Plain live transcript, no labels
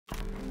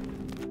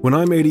When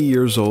I'm 80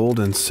 years old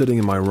and sitting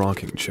in my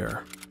rocking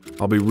chair,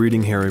 I'll be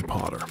reading Harry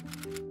Potter,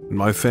 and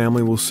my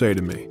family will say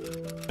to me,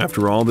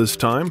 after all this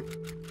time?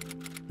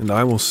 And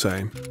I will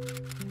say,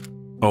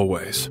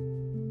 always.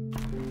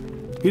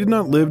 He did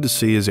not live to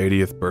see his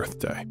 80th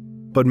birthday,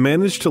 but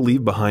managed to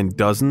leave behind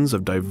dozens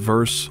of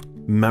diverse,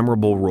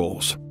 memorable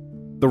roles.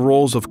 The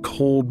roles of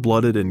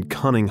cold-blooded and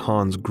cunning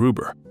Hans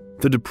Gruber,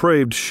 the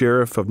depraved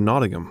sheriff of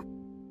Nottingham,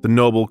 the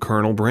noble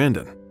Colonel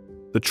Brandon,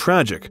 the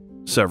tragic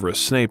Severus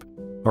Snape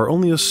are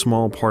only a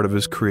small part of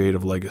his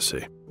creative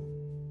legacy.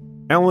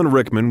 Alan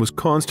Rickman was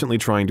constantly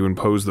trying to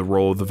impose the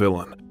role of the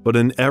villain, but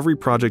in every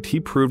project he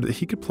proved that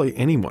he could play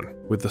anyone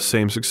with the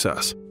same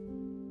success.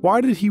 Why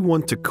did he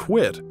want to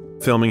quit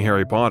filming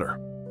Harry Potter?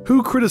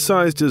 Who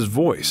criticized his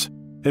voice?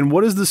 And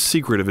what is the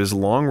secret of his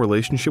long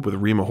relationship with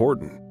Rima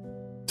Horton?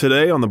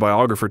 Today on the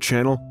Biographer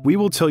channel, we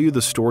will tell you the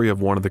story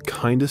of one of the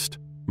kindest,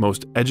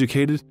 most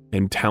educated,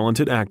 and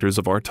talented actors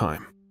of our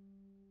time.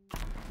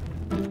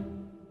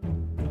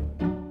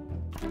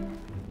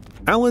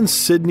 Alan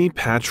Sidney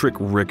Patrick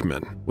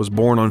Rickman was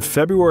born on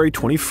February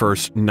 21,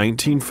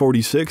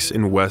 1946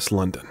 in West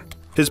London.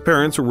 His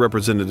parents were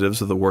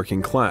representatives of the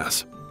working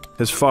class.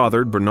 His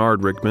father,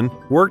 Bernard Rickman,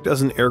 worked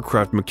as an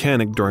aircraft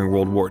mechanic during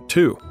World War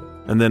II,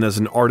 and then as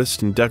an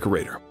artist and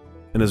decorator.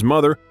 And his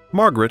mother,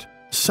 Margaret,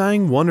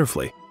 sang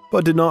wonderfully,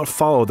 but did not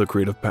follow the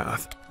creative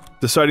path,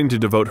 deciding to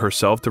devote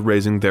herself to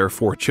raising their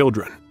 4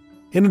 children.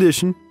 In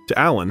addition to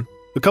Alan,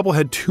 the couple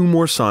had 2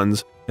 more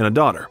sons and a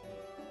daughter.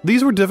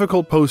 These were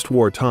difficult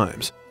post-war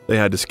times. They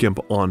had to skimp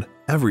on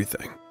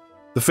everything.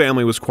 The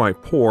family was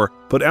quite poor,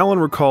 but Alan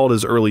recalled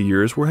his early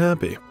years were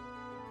happy.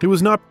 He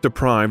was not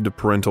deprived of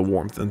parental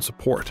warmth and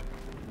support.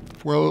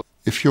 Well,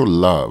 if you're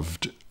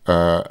loved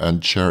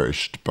and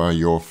cherished by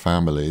your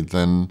family,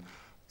 then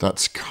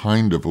that's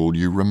kind of all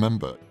you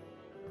remember.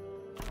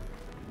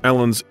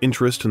 Alan's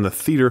interest in the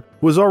theater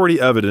was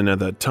already evident at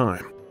that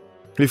time.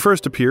 He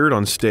first appeared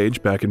on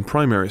stage back in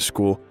primary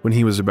school when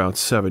he was about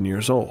 7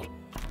 years old.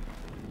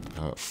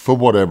 For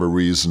whatever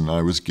reason,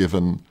 I was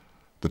given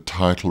the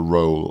title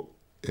role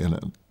in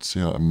it. It's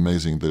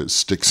amazing that it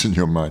sticks in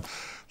your mind.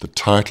 The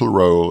title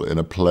role in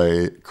a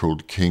play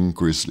called King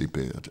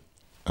Grizzlybeard.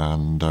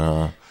 And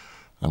I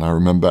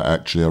remember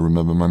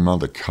my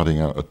mother cutting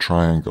out a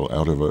triangle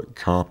out of a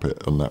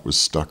carpet, and that was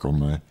stuck on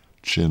my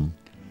chin.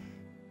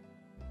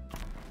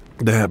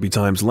 The happy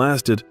times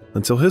lasted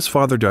until his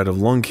father died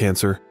of lung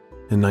cancer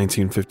in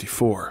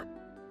 1954.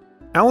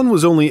 Alan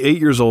was only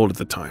 8 years old at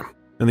the time,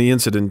 and the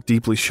incident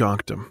deeply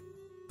shocked him.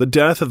 The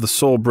death of the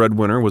sole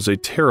breadwinner was a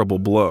terrible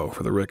blow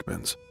for the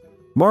Rickmans.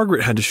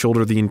 Margaret had to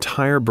shoulder the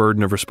entire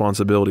burden of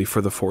responsibility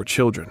for the 4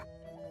 children.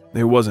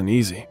 It wasn't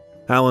easy.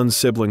 Alan's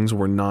siblings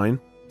were 9,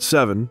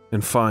 7,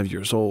 and 5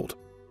 years old.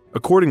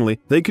 Accordingly,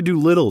 they could do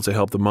little to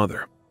help the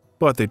mother,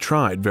 but they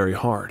tried very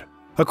hard.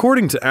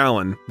 According to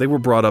Alan, they were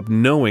brought up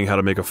knowing how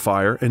to make a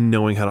fire and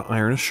knowing how to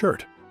iron a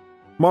shirt.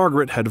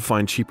 Margaret had to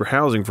find cheaper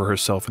housing for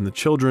herself and the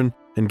children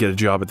and get a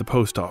job at the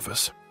post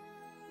office.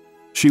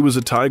 She was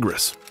a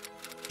tigress.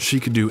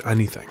 She could do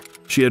anything.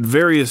 She had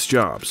various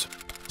jobs.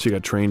 She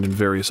got trained in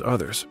various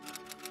others.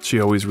 She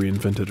always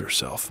reinvented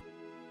herself.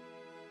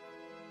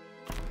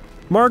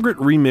 Margaret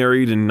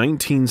remarried in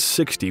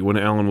 1960 when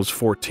Alan was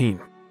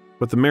 14,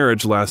 but the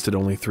marriage lasted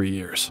only 3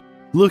 years.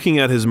 Looking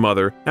at his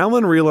mother,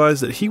 Alan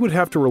realized that he would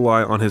have to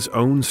rely on his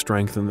own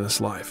strength in this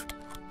life.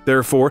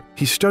 Therefore,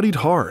 he studied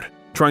hard,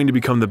 trying to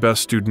become the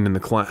best student in the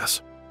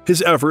class.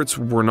 His efforts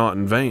were not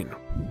in vain.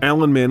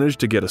 Alan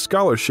managed to get a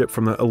scholarship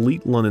from the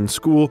elite London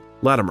school,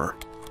 Latimer.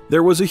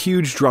 There was a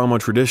huge drama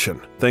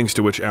tradition, thanks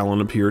to which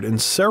Alan appeared in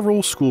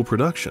several school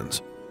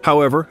productions.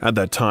 However, at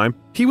that time,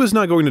 he was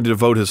not going to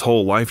devote his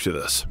whole life to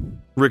this.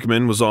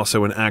 Rickman was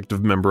also an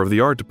active member of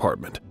the art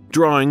department.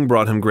 Drawing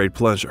brought him great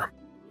pleasure.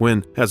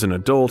 When, as an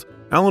adult,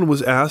 Alan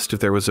was asked if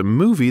there was a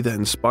movie that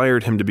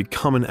inspired him to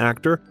become an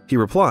actor, he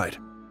replied,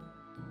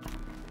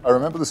 I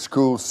remember the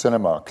school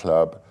cinema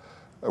club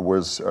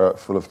was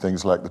full of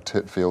things like the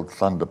Titfield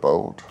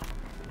Thunderbolt.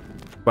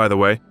 By the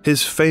way,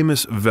 his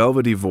famous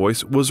velvety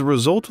voice was a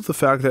result of the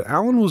fact that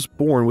Alan was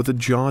born with a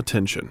jaw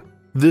tension.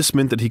 This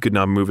meant that he could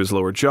not move his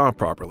lower jaw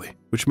properly,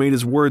 which made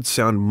his words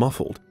sound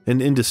muffled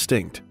and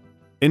indistinct.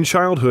 In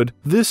childhood,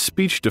 this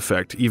speech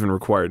defect even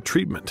required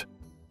treatment.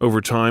 Over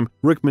time,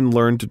 Rickman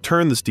learned to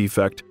turn this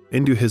defect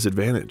into his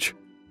advantage.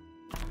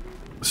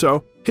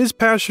 So, his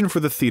passion for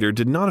the theater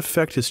did not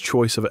affect his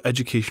choice of an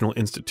educational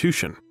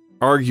institution.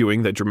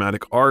 Arguing that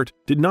dramatic art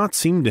did not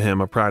seem to him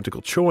a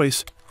practical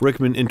choice,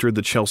 Rickman entered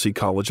the Chelsea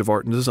College of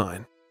Art and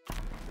Design.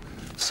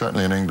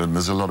 Certainly in England,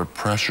 there's a lot of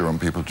pressure on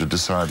people to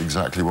decide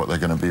exactly what they're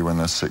going to be when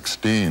they're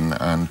 16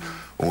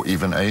 or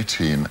even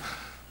 18.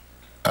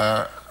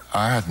 I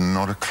had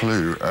not a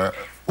clue.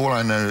 All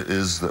I know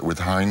is that with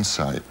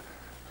hindsight,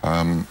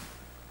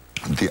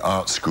 the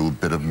art school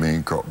bit of me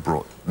got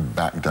brought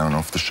back down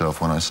off the shelf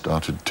when I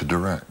started to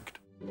direct.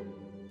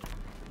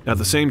 At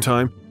the same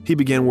time, he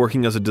began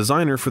working as a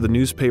designer for the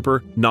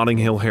newspaper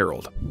Nottingham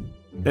Herald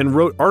and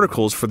wrote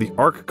articles for the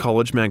Arc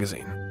College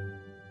magazine.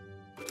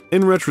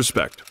 In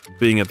retrospect,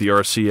 being at the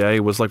RCA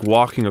was like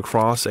walking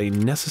across a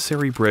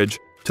necessary bridge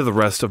to the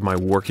rest of my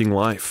working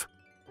life.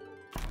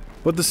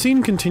 But the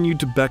scene continued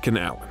to beckon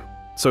Alan,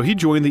 so he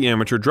joined the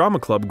amateur drama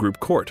club group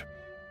Court.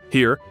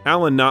 Here,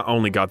 Alan not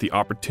only got the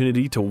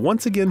opportunity to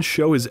once again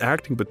show his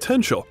acting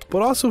potential,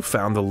 but also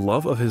found the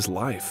love of his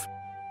life.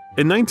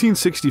 In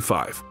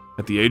 1965,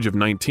 at the age of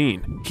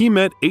 19, he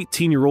met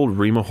 18-year-old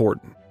Rima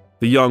Horton,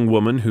 the young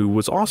woman who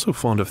was also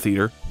fond of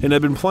theater and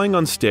had been playing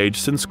on stage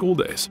since school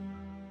days.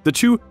 The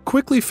two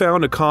quickly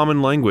found a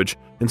common language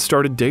and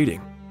started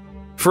dating.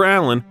 For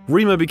Alan,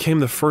 Rima became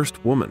the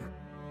first woman,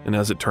 and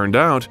as it turned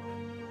out,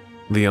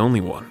 the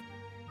only one.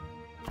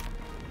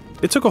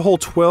 It took a whole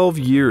 12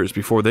 years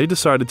before they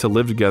decided to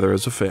live together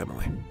as a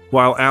family.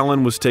 While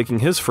Alan was taking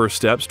his first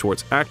steps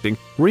towards acting,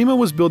 Rima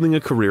was building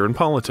a career in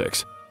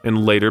politics,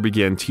 and later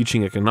began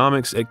teaching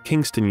economics at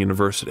Kingston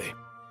University.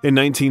 In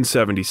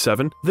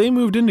 1977, they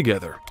moved in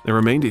together and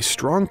remained a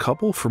strong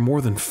couple for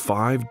more than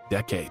 5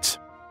 decades.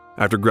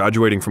 After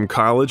graduating from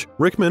college,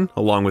 Rickman,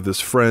 along with his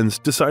friends,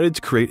 decided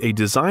to create a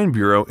design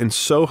bureau in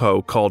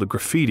Soho called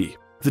Graffiti.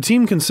 The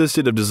team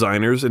consisted of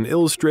designers and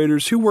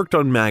illustrators who worked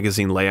on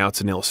magazine layouts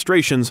and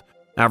illustrations,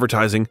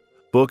 advertising,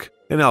 book,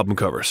 and album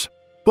covers.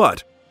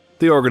 But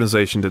the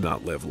organization did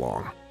not live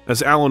long.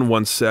 As Alan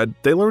once said,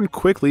 they learned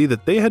quickly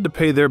that they had to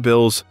pay their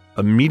bills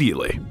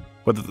immediately,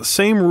 but that the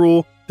same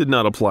rule did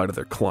not apply to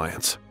their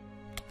clients.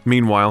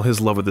 Meanwhile,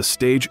 his love of the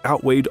stage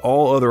outweighed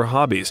all other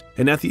hobbies,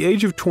 and at the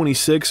age of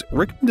 26,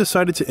 Rickman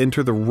decided to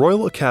enter the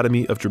Royal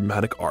Academy of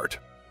Dramatic Art.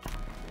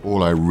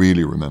 All I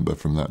really remember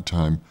from that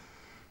time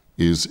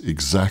is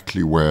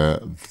exactly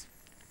where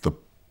the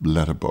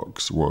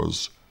letterbox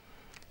was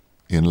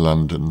in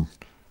London,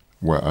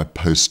 where I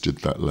posted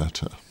that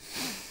letter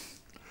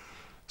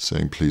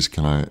saying, please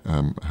can I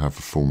have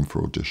a form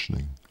for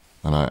auditioning?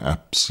 And I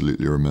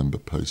absolutely remember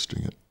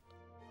posting it.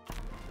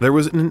 There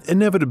was an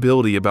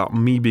inevitability about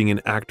me being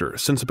an actor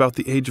since about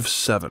the age of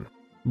 7,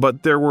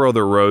 but there were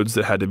other roads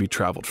that had to be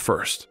traveled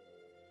first.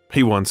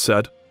 He once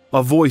said,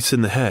 a voice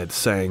in the head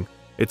saying,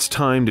 it's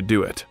time to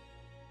do it.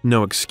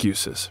 No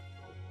excuses.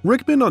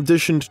 Rickman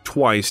auditioned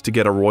twice to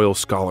get a Royal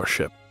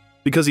Scholarship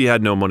because he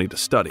had no money to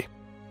study,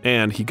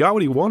 and he got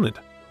what he wanted.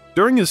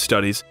 During his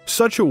studies,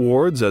 such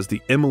awards as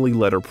the Emily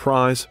Letter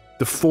Prize,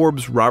 the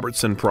Forbes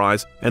Robertson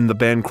Prize, and the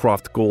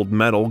Bancroft Gold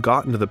Medal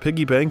got into the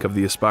piggy bank of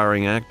the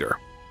aspiring actor.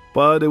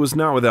 But it was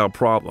not without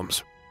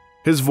problems.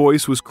 His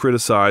voice was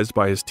criticized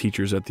by his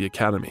teachers at the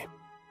academy.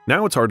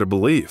 Now it's hard to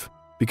believe,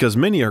 because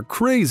many are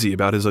crazy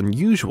about his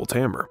unusual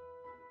timbre.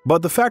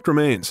 But the fact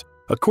remains,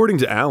 according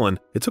to Alan,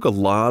 it took a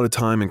lot of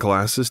time in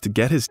classes to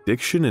get his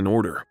diction in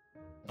order.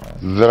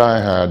 That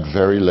I had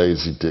very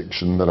lazy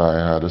diction, that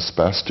I had a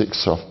spastic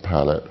soft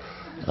palate,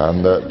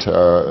 and that,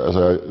 as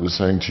I was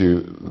saying to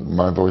you,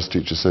 my voice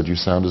teacher said, you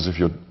sound as if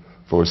your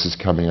voice is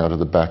coming out of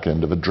the back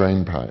end of a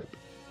drain pipe.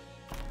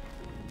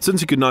 Since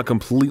he could not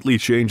completely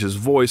change his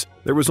voice,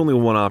 there was only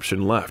one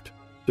option left,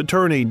 to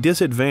turn a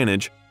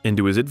disadvantage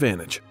into his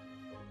advantage.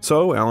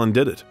 So Alan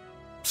did it.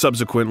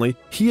 Subsequently,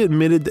 he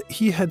admitted that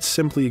he had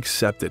simply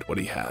accepted what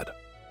he had.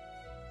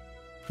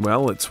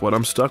 Well, it's what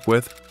I'm stuck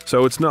with,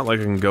 so it's not like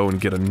I can go and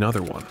get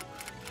another one.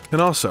 And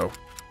also,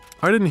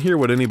 I didn't hear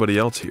what anybody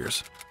else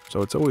hears,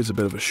 so it's always a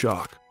bit of a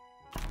shock.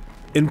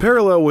 In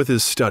parallel with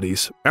his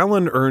studies,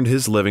 Alan earned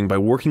his living by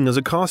working as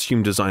a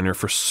costume designer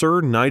for Sir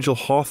Nigel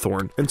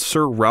Hawthorne and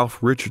Sir Ralph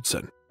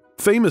Richardson,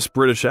 famous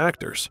British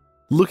actors.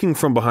 Looking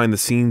from behind the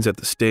scenes at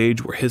the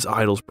stage where his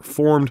idols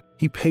performed,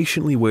 he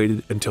patiently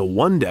waited until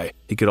one day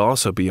he could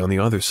also be on the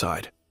other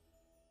side.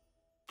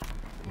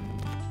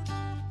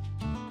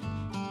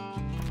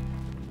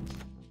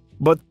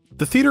 But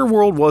the theater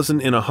world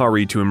wasn't in a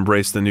hurry to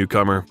embrace the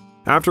newcomer.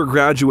 After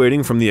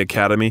graduating from the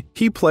academy,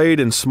 he played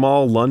in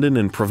small London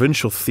and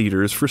provincial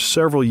theaters for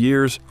several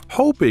years,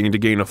 hoping to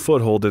gain a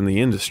foothold in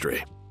the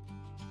industry.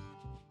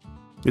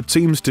 It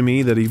seems to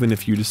me that even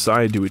if you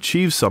decide to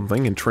achieve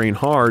something and train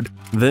hard,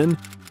 then,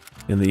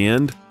 in the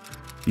end,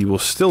 you will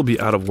still be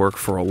out of work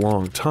for a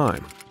long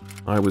time.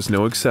 I was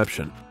no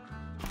exception.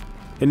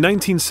 In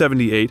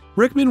 1978,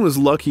 Rickman was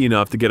lucky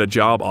enough to get a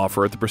job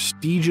offer at the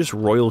prestigious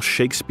Royal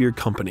Shakespeare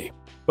Company,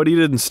 but he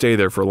didn't stay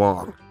there for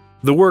long.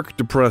 The work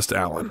depressed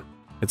Alan.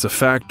 It's a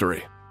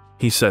factory,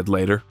 he said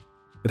later.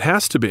 It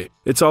has to be.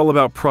 It's all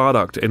about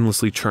product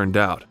endlessly churned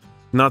out,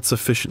 not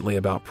sufficiently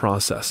about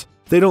process.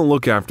 They don't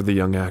look after the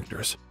young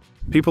actors.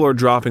 People are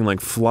dropping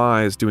like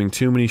flies doing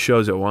too many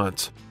shows at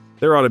once.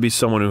 There ought to be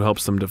someone who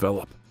helps them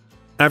develop.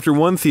 After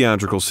one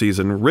theatrical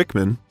season,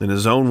 Rickman, in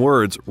his own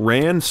words,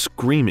 ran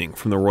screaming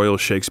from the Royal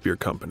Shakespeare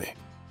Company.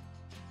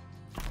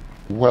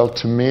 Well,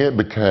 to me it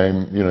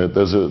became,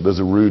 there's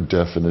a rude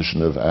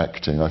definition of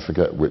acting. I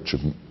forget which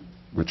of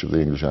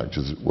the English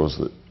actors it was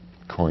that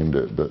coined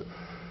it, but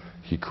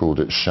he called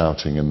it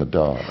shouting in the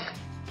dark.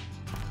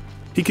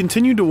 He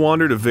continued to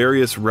wander to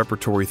various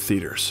repertory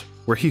theaters,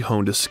 where he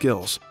honed his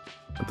skills.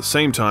 At the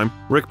same time,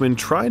 Rickman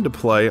tried to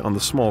play on the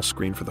small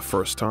screen for the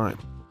first time.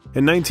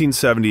 In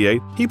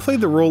 1978, he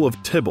played the role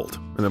of Tybalt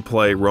in the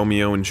play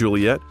Romeo and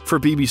Juliet for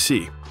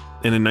BBC.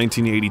 And in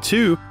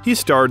 1982, he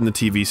starred in the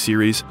TV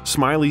series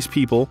Smiley's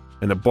People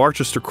and the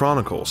Barchester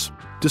Chronicles.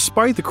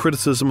 Despite the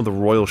criticism of the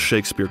Royal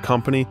Shakespeare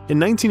Company, in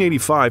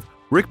 1985,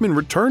 Rickman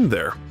returned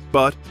there,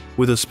 but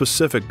with a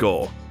specific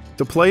goal: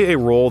 to play a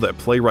role that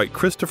playwright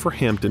Christopher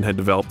Hampton had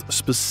developed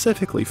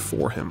specifically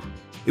for him.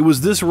 It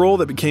was this role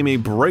that became a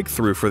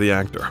breakthrough for the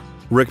actor.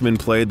 Rickman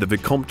played the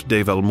Vicomte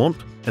de Valmont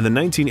in the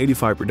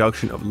 1985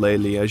 production of Les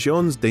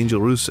Liaisons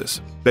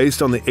Dangereuses,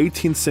 based on the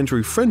 18th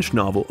century French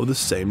novel of the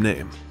same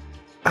name.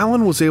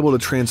 Alan was able to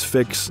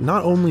transfix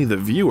not only the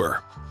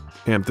viewer,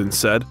 Hampton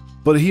said,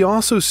 but he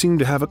also seemed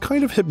to have a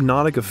kind of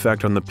hypnotic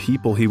effect on the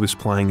people he was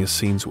playing his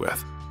scenes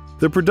with.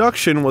 The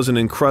production was an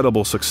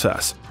incredible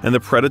success, and the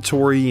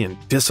predatory and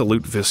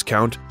dissolute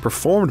Viscount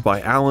performed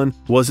by Alan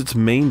was its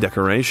main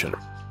decoration.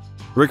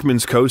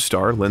 Rickman's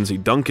co-star, Lindsay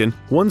Duncan,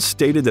 once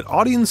stated that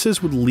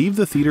audiences would leave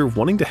the theater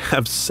wanting to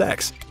have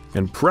sex,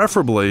 and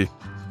preferably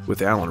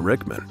with Alan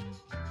Rickman.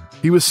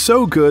 He was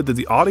so good that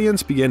the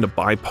audience began to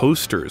buy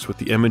posters with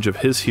the image of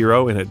his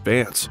hero in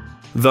advance.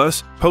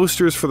 Thus,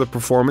 posters for the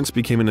performance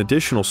became an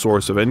additional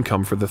source of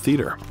income for the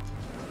theater.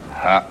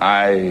 Her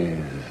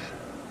eyes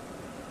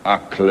are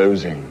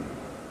closing.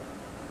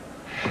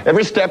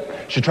 Every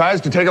step she tries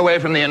to take away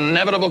from the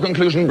inevitable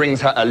conclusion brings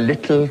her a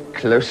little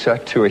closer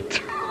to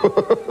it.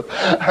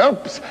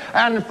 Hopes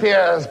and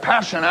fears,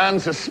 passion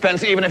and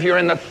suspense, even if you're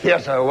in the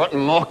theater, what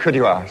more could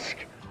you ask?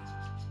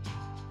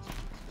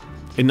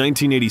 In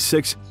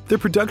 1986, the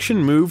production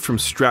moved from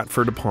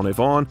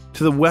Stratford-upon-Avon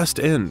to the West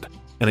End,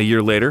 and a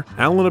year later,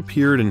 Alan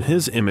appeared in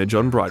his image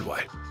on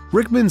Broadway.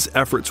 Rickman's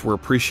efforts were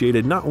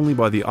appreciated not only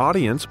by the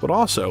audience, but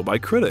also by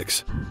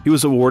critics. He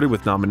was awarded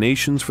with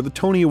nominations for the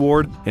Tony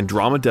Award and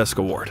Drama Desk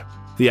Award.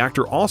 The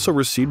actor also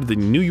received the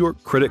New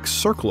York Critics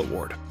Circle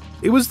Award.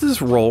 It was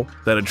this role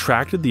that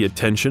attracted the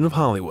attention of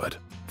Hollywood.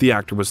 The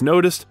actor was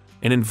noticed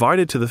and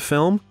invited to the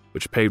film,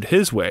 which paved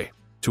his way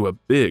to a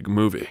big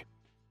movie.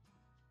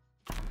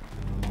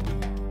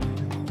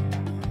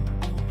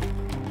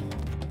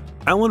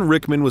 Alan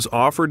Rickman was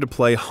offered to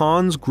play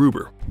Hans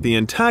Gruber, the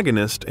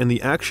antagonist in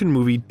the action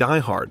movie Die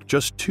Hard,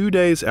 just 2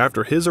 days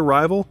after his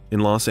arrival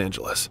in Los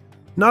Angeles.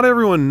 Not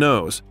everyone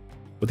knows,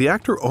 but the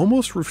actor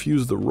almost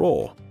refused the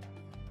role.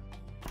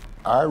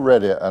 I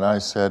read it and I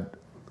said,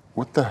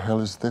 what the hell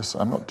is this?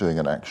 I'm not doing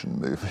an action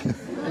movie.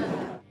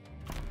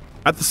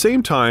 At the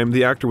same time,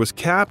 the actor was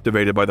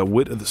captivated by the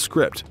wit of the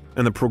script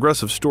and the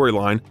progressive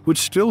storyline, which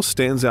still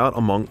stands out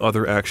among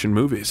other action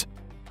movies.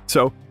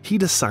 So he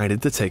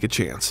decided to take a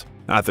chance.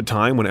 At the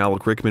time when Alan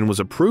Rickman was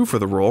approved for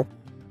the role,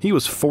 he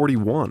was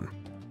 41.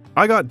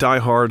 "I got Die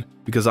Hard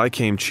because I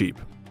came cheap,"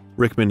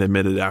 Rickman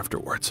admitted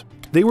afterwards.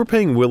 They were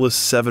paying Willis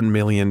 $7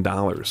 million,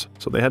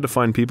 so they had to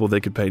find people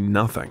they could pay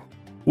nothing.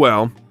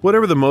 Well,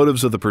 whatever the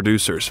motives of the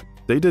producers,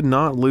 they did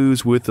not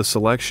lose with the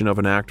selection of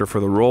an actor for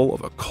the role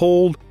of a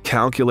cold,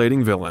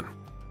 calculating villain.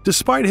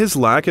 Despite his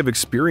lack of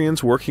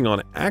experience working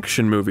on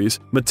action movies,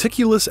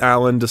 meticulous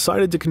Alan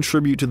decided to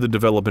contribute to the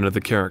development of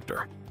the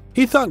character.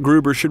 He thought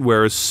Gruber should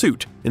wear a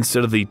suit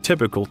instead of the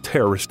typical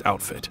terrorist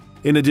outfit.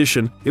 In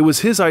addition, it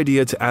was his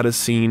idea to add a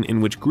scene in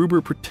which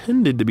Gruber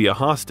pretended to be a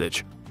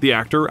hostage. The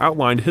actor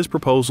outlined his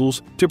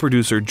proposals to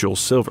producer Joel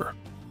Silver.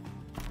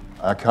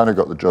 I kind of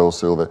got the Joel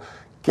Silver,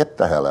 get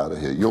the hell out of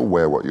here, you'll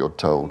wear what you're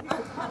told.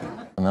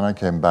 And then I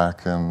came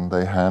back and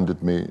they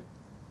handed me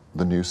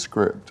the new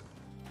script.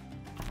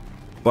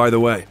 By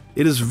the way,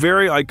 it is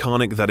very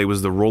iconic that it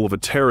was the role of a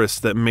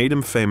terrorist that made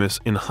him famous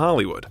in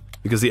Hollywood,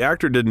 because the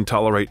actor didn't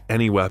tolerate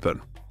any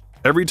weapon.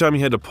 Every time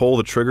he had to pull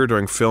the trigger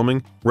during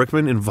filming,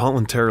 Rickman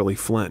involuntarily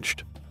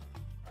flinched.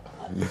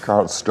 You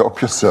can't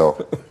stop yourself.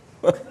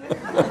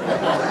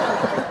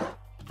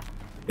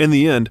 In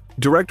the end,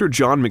 director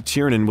John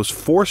McTiernan was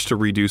forced to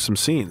redo some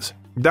scenes.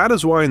 That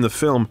is why in the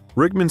film,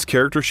 Rickman's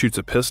character shoots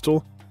a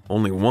pistol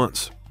only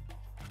once.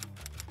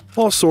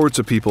 All sorts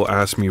of people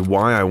asked me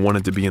why I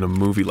wanted to be in a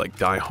movie like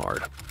Die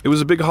Hard. It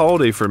was a big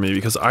holiday for me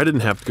because I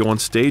didn't have to go on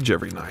stage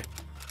every night.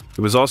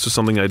 It was also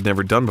something I'd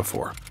never done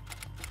before.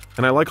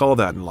 And I like all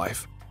that in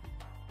life.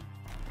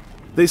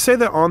 They say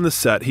that on the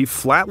set, he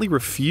flatly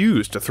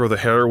refused to throw the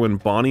heroine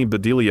Bonnie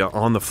Bedelia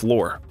on the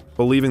floor,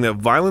 believing that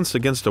violence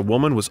against a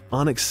woman was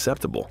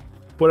unacceptable.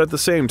 But at the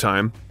same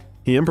time,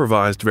 he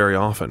improvised very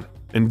often,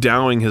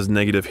 endowing his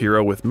negative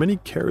hero with many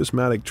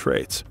charismatic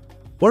traits.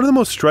 One of the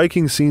most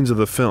striking scenes of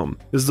the film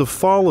is the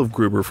fall of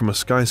Gruber from a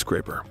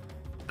skyscraper.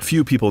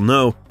 Few people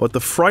know, but the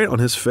fright on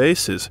his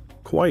face is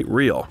quite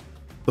real.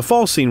 The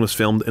fall scene was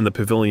filmed in the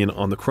pavilion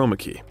on the Chroma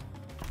Key.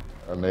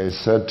 And they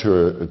said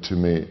to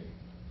me,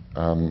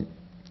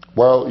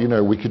 well, you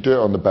know, we could do it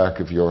on the back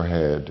of your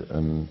head,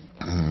 and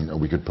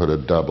we could put a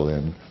double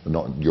in,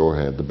 not your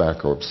head, the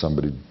back of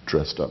somebody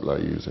dressed up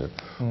like you said.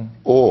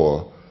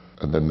 Or,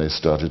 and then they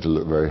started to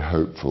look very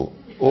hopeful,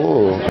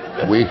 or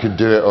we could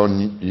do it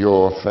on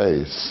your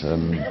face,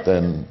 and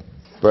then,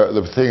 but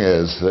the thing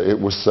is that it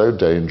was so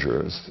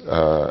dangerous,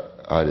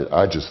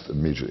 I just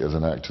immediately, as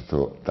an actor,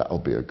 thought, that'll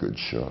be a good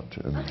shot.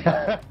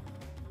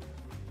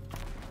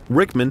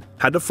 Rickman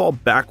had to fall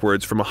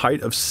backwards from a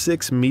height of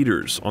 6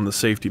 meters on the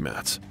safety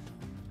mats.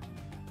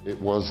 It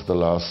was the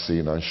last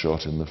scene I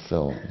shot in the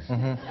film.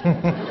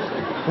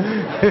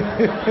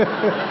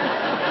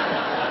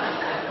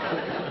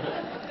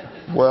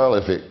 Well,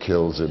 if it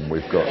kills him,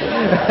 we've got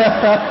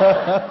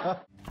it.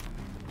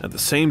 At the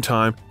same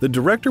time, the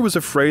director was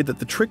afraid that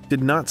the trick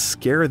did not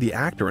scare the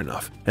actor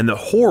enough, and the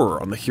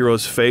horror on the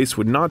hero's face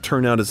would not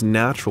turn out as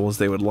natural as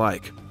they would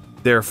like.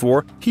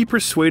 Therefore, he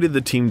persuaded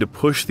the team to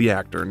push the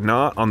actor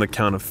not on the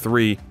count of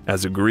 3,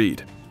 as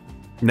agreed.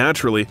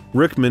 Naturally,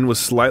 Rickman was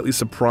slightly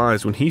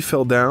surprised when he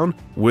fell down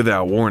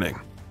without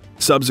warning.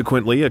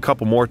 Subsequently, a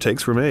couple more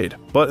takes were made,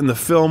 but in the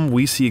film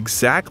we see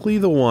exactly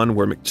the one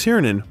where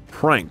McTiernan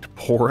pranked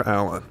poor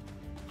Alan.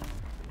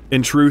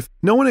 In truth,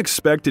 no one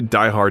expected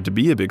Die Hard to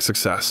be a big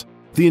success.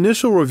 The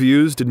initial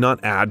reviews did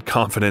not add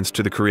confidence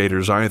to the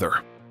creators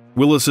either.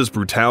 Willis's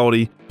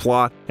brutality,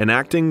 plot, and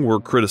acting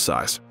were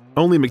criticized.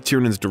 Only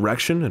McTiernan's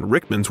direction and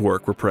Rickman's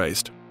work were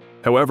praised.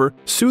 However,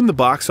 soon the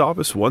box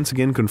office once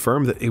again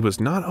confirmed that it was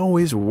not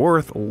always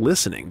worth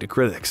listening to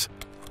critics.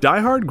 Die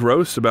Hard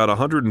grossed about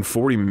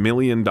 $140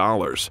 million,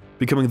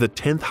 becoming the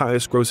 10th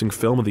highest grossing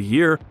film of the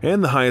year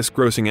and the highest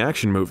grossing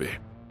action movie.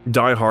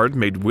 Die Hard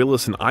made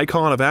Willis an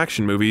icon of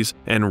action movies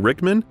and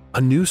Rickman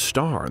a new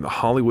star in the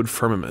Hollywood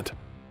firmament.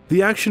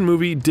 The action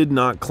movie did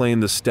not claim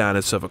the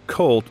status of a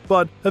cult,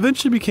 but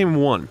eventually became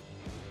one.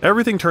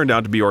 Everything turned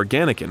out to be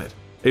organic in it.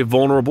 A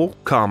vulnerable,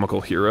 comical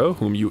hero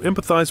whom you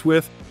empathize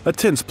with, a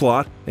tense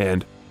plot,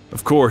 and,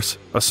 of course,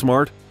 a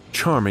smart,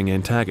 charming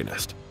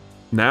antagonist.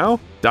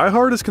 Now, Die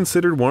Hard is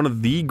considered one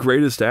of the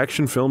greatest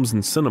action films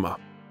in cinema,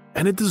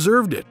 and it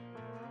deserved it.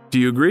 Do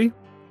you agree?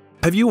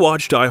 Have you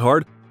watched Die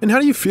Hard, and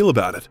how do you feel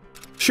about it?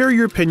 Share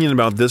your opinion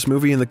about this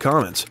movie in the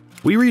comments.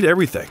 We read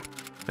everything,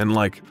 and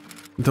like,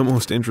 the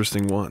most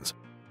interesting ones.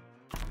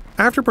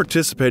 After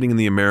participating in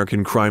the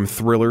American crime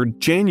thriller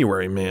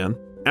January Man,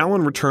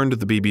 Alan returned to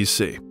the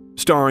BBC,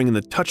 starring in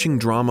the touching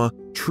drama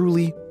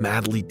Truly,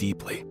 Madly,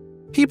 Deeply.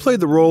 He played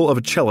the role of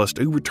a cellist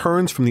who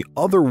returns from the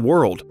other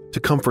world to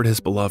comfort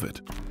his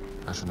beloved.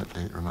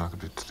 Passionately,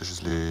 remarkably,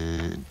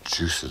 deliciously,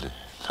 juicily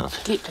lovely.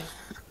 Deeply.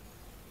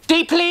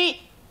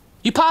 Deeply!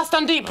 You passed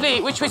on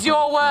deeply, which was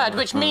your word,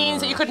 which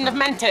means that you couldn't have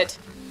meant it.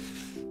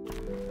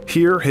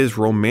 Here, his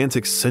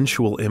romantic,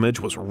 sensual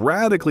image was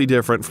radically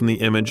different from the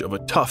image of a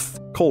tough,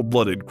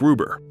 cold-blooded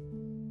Gruber.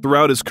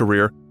 Throughout his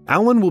career,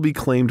 Alan will be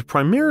claimed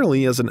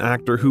primarily as an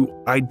actor who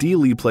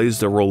ideally plays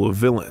the role of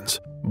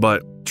villains,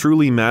 but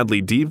Truly,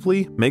 Madly,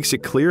 Deeply makes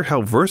it clear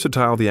how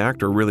versatile the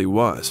actor really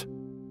was.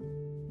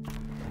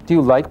 Do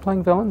you like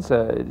playing villains?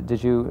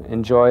 Did you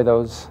enjoy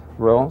those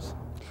roles?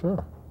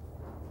 Sure.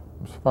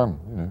 It was fun.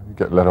 You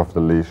get let off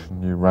the leash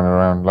and you run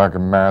around like a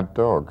mad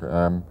dog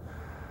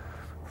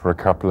for a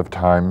couple of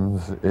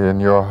times in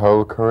your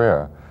whole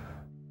career.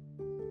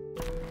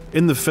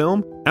 In the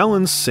film,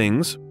 Alan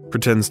sings,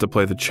 pretends to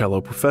play the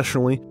cello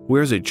professionally,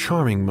 wears a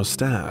charming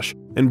mustache,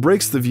 and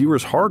breaks the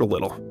viewer's heart a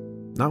little.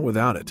 Not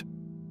without it.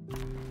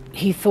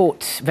 He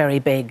thought very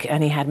big,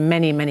 and he had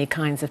many, many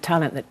kinds of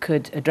talent that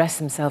could address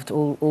himself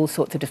to all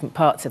sorts of different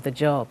parts of the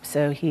job.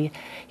 So he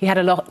had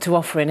a lot to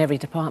offer in every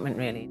department,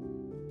 really.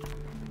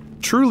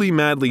 Truly,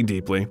 Madly,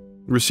 Deeply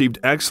received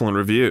excellent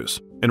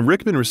reviews, and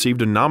Rickman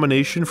received a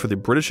nomination for the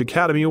British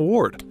Academy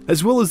Award,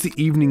 as well as the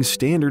Evening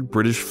Standard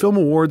British Film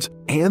Awards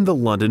and the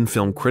London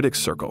Film Critics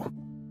Circle.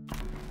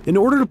 In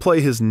order to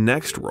play his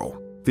next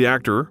role, the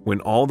actor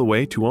went all the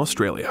way to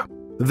Australia.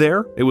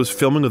 There, it was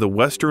filming of the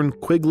western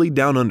Quigley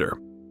Down Under.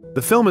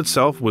 The film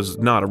itself was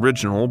not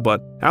original,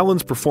 but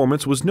Alan's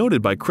performance was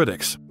noted by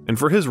critics, and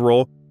for his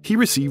role, he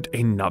received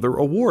another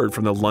award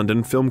from the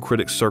London Film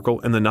Critics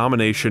Circle and the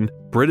nomination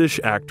British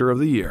Actor of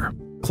the Year.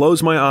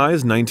 Close My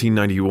Eyes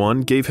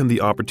 1991 gave him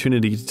the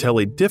opportunity to tell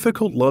a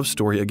difficult love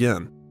story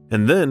again,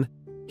 and then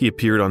he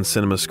appeared on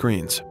cinema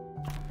screens.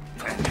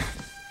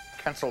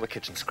 Cancel the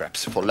kitchen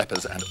scraps for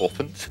lepers and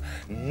orphans.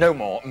 No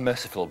more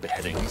merciful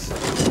beheadings.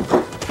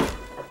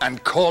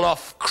 And call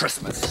off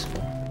Christmas.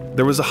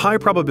 There was a high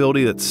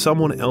probability that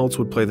someone else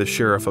would play the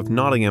sheriff of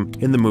Nottingham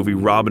in the movie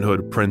Robin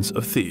Hood, Prince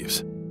of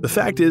Thieves. The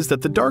fact is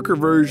that the darker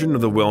version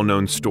of the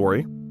well-known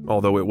story,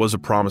 although it was a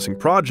promising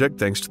project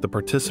thanks to the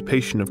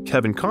participation of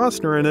Kevin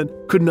Costner in it,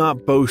 could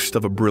not boast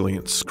of a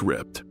brilliant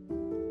script.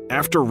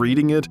 After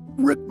reading it,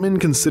 Rickman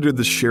considered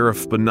the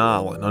sheriff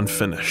banal and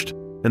unfinished,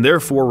 and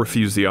therefore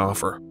refused the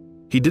offer.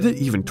 He did it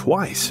even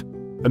twice.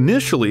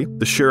 Initially,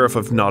 the sheriff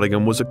of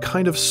Nottingham was a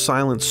kind of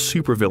silent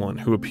supervillain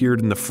who appeared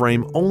in the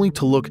frame only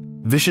to look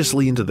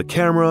viciously into the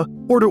camera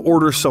or to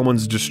order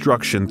someone's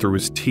destruction through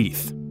his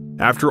teeth.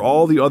 After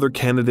all the other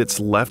candidates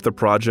left the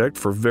project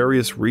for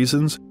various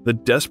reasons, the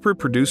desperate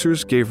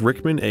producers gave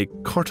Rickman a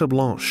carte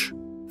blanche.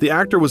 The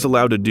actor was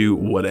allowed to do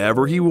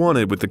whatever he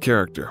wanted with the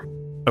character.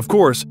 Of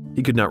course,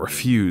 he could not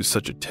refuse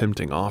such a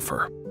tempting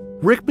offer.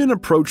 Rickman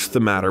approached the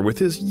matter with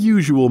his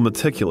usual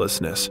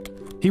meticulousness.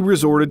 He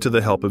resorted to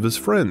the help of his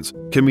friends,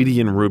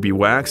 comedian Ruby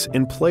Wax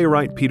and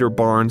playwright Peter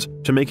Barnes,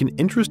 to make an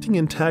interesting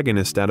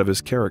antagonist out of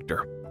his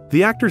character.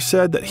 The actor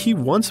said that he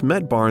once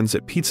met Barnes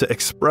at Pizza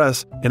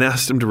Express and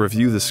asked him to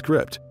review the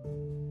script.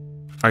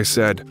 I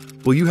said,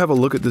 "Will you have a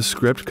look at this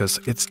script because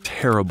it's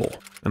terrible.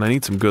 and I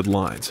need some good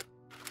lines.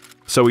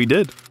 So he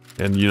did,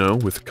 and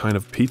with kind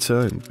of pizza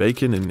and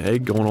bacon and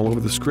egg going all over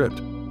the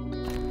script.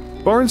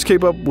 Barnes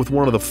came up with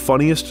one of the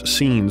funniest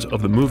scenes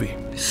of the movie.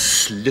 He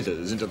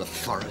slithers into the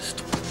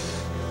forest.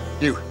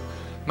 You,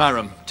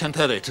 Myram,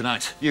 10:30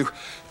 tonight. You,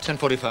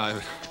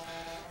 10:45.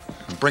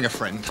 And bring a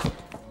friend.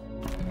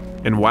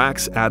 And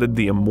Wax added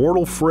the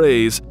immortal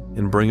phrase,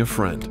 "and bring a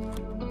friend."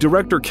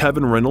 Director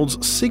Kevin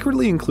Reynolds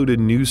secretly included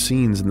new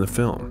scenes in the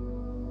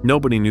film.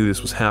 Nobody knew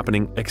this was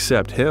happening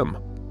except him,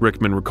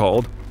 Rickman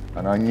recalled.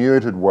 And I knew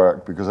it had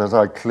worked because as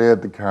I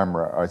cleared the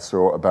camera, I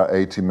saw about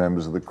 80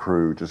 members of the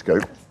crew just go.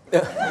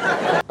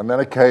 And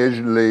then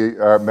occasionally,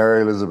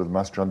 Mary Elizabeth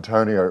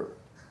Mastrantonio,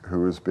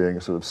 who was being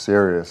sort of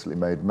seriously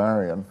made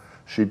Marion,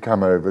 she'd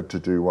come over to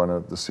do one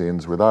of the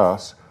scenes with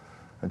us,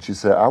 and she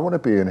said, "I want to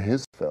be in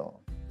his film."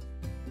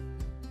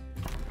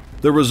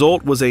 The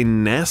result was a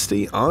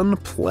nasty,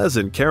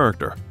 unpleasant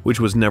character,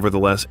 which was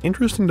nevertheless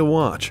interesting to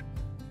watch.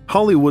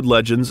 Hollywood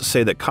legends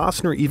say that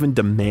Costner even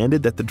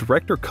demanded that the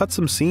director cut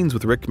some scenes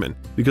with Rickman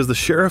because the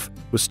sheriff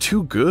was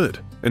too good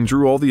and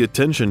drew all the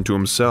attention to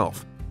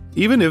himself.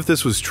 Even if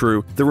this was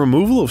true, the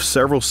removal of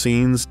several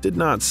scenes did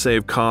not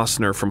save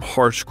Costner from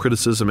harsh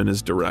criticism in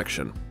his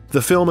direction.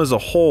 The film as a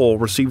whole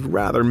received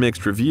rather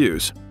mixed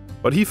reviews,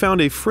 but he found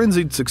a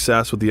frenzied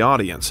success with the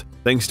audience,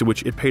 thanks to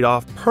which it paid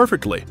off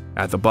perfectly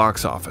at the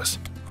box office,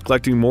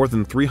 collecting more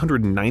than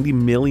 $390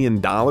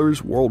 million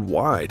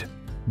worldwide.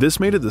 This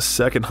made it the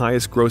second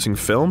highest grossing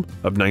film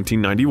of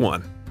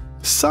 1991.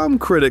 Some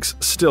critics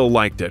still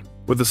liked it.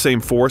 With the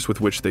same force with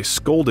which they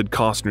scolded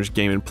Costner's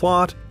game and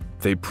plot,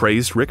 they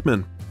praised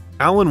Rickman.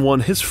 Alan won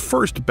his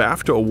first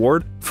BAFTA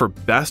award for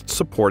Best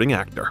Supporting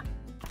Actor.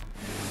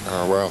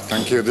 Oh, well,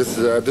 thank you.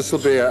 This will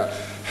be a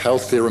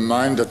healthy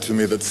reminder to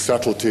me that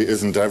subtlety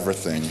isn't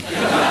everything.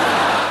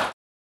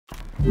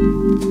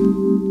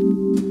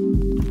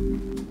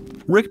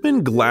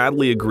 Rickman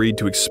gladly agreed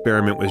to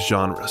experiment with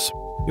genres.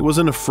 He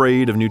wasn't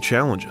afraid of new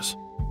challenges.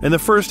 In the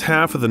first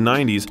half of the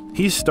 90s,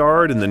 he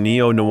starred in the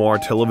neo-noir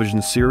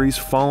television series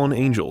Fallen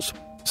Angels,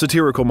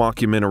 satirical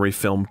mockumentary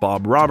film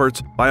Bob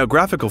Roberts,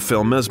 biographical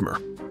film Mesmer.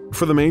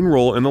 For the main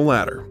role in the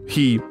latter,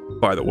 he,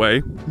 by the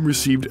way,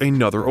 received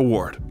another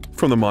award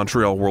from the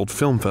Montreal World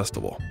Film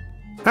Festival.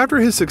 After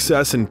his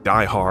success in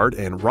Die Hard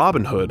and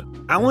Robin Hood,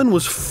 Alan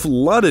was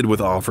flooded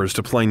with offers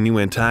to play new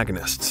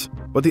antagonists,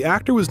 but the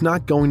actor was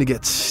not going to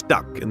get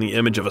stuck in the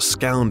image of a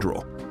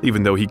scoundrel,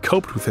 even though he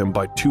coped with him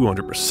by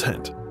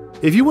 200%.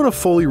 If you want to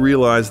fully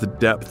realize the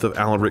depth of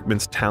Alan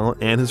Rickman's talent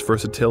and his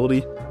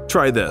versatility,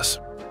 try this.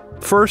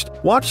 First,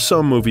 watch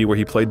some movie where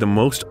he played the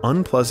most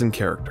unpleasant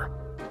character,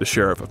 the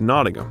Sheriff of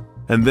Nottingham,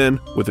 and then,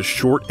 with a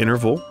short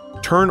interval,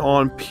 turn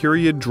on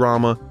period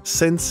drama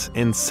Sense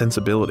and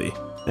Sensibility,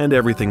 and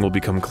everything will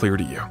become clear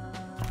to you.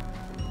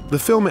 The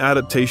film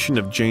adaptation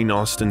of Jane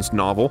Austen's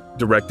novel,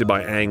 directed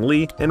by Ang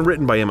Lee and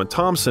written by Emma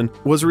Thompson,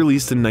 was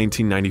released in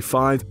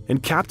 1995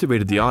 and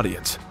captivated the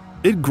audience.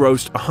 It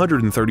grossed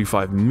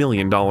 $135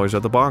 million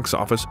at the box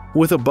office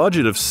with a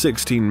budget of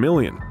 $16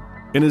 million,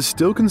 and is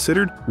still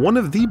considered one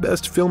of the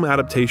best film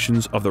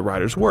adaptations of the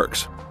writer's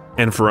works.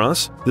 And for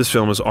us, this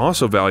film is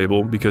also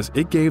valuable because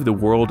it gave the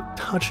world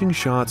touching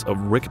shots of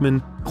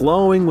Rickman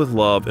glowing with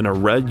love in a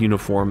red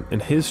uniform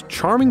and his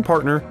charming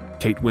partner,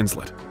 Kate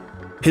Winslet.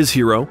 His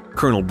hero,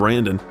 Colonel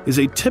Brandon, is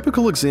a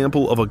typical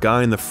example of a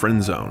guy in the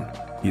friend zone.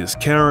 He is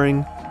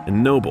caring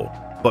and noble,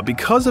 but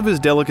because of his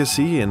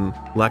delicacy and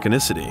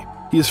laconicity,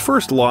 he is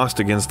first lost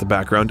against the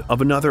background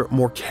of another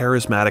more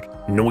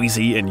charismatic,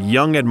 noisy, and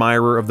young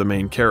admirer of the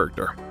main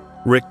character.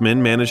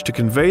 Rickman managed to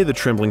convey the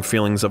trembling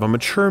feelings of a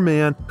mature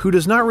man who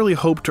does not really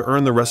hope to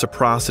earn the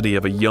reciprocity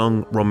of a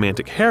young,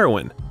 romantic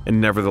heroine,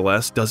 and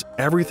nevertheless does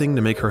everything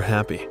to make her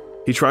happy.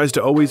 He tries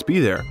to always be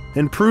there,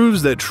 and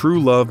proves that true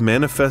love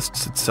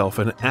manifests itself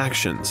in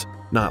actions,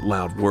 not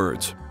loud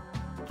words.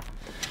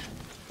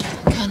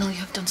 Colonel, you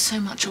have done so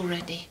much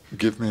already.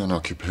 Give me an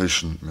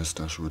occupation, Miss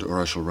Dashwood,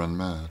 or I shall run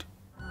mad.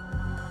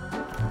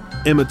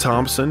 Emma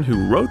Thompson,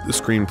 who wrote the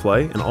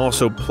screenplay and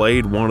also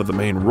played one of the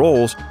main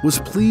roles, was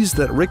pleased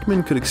that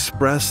Rickman could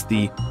express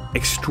the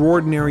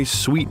extraordinary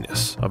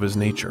sweetness of his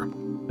nature,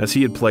 as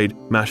he had played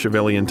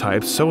Machiavellian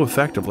types so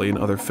effectively in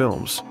other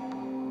films.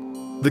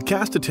 The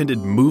cast attended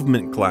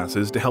movement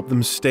classes to help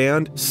them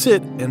stand,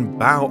 sit, and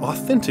bow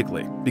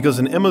authentically, because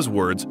in Emma's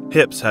words,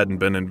 hips hadn't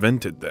been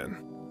invented then.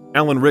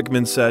 Alan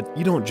Rickman said,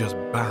 "You don't just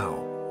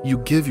bow, you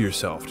give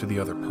yourself to the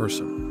other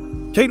person."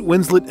 Kate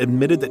Winslet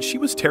admitted that she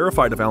was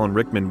terrified of Alan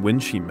Rickman when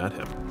she met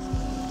him.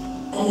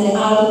 And then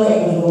Alan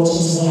Rickman walked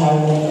into the hair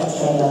and makeup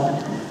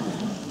trailer.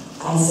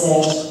 I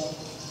said,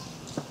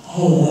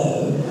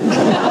 "Hello."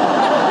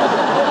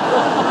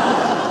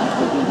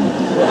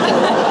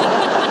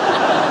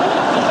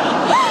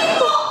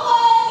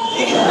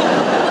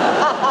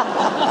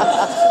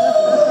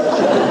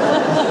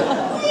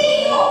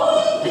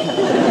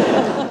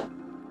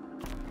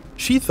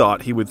 She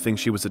thought he would think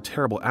she was a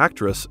terrible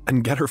actress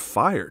and get her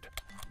fired.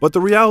 But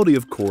the reality,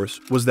 of course,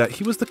 was that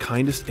he was the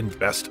kindest and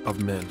best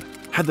of men,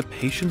 had the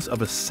patience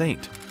of a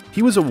saint.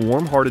 He was a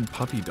warm-hearted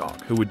puppy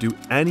dog who would do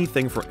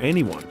anything for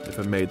anyone if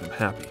it made them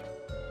happy.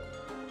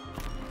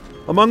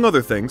 Among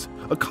other things,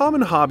 a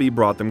common hobby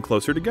brought them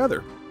closer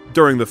together.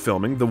 During the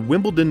filming, the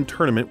Wimbledon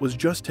tournament was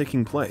just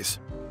taking place.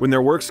 When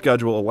their work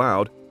schedule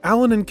allowed,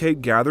 Alan and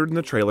Kate gathered in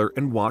the trailer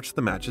and watched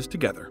the matches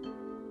together.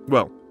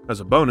 Well, as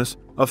a bonus,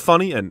 a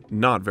funny and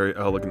not very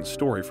elegant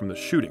story from the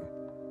shooting.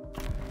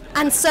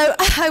 And so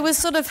I was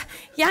sort of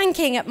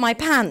yanking at my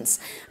pants,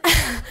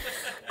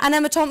 and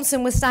Emma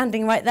Thompson was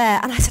standing right there,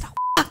 and I said, oh,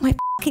 fuck, my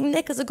fucking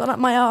knickers have gone up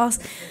my arse.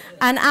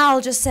 And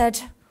Al just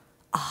said,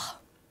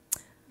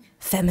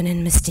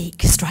 feminine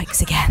mystique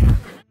strikes again.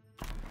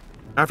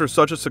 After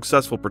such a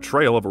successful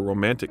portrayal of a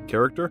romantic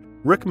character,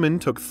 Rickman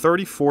took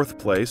 34th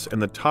place in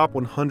the top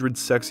 100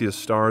 sexiest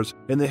stars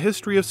in the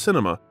history of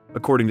cinema,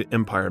 according to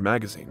Empire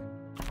magazine.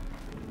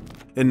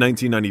 In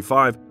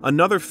 1995,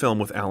 another film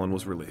with Alan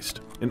was released,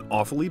 An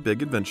Awfully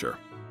Big Adventure.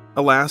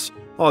 Alas,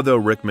 although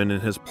Rickman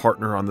and his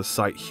partner on the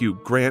site Hugh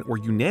Grant were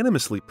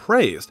unanimously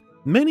praised,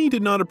 many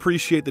did not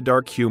appreciate the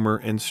dark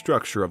humor and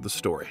structure of the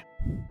story.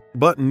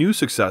 But new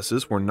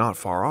successes were not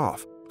far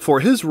off. For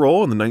his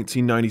role in the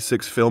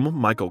 1996 film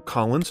Michael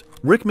Collins,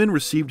 Rickman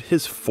received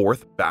his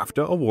 4th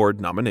BAFTA Award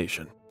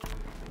nomination.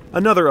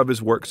 Another of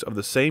his works of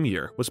the same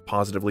year was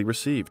positively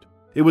received.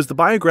 It was the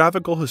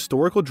biographical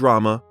historical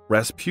drama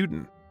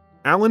Rasputin.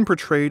 Alan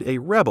portrayed a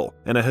rebel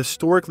and a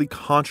historically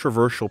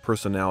controversial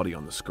personality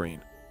on the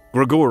screen,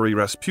 Grigory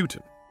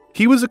Rasputin.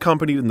 He was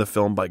accompanied in the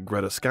film by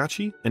Greta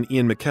Scacchi and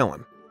Ian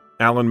McKellen.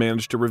 Alan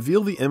managed to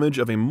reveal the image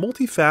of a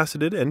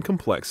multifaceted and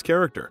complex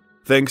character,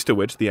 thanks to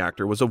which the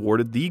actor was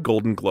awarded the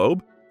Golden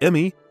Globe,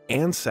 Emmy,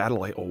 and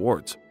Satellite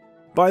Awards.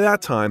 By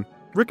that time,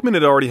 Rickman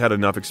had already had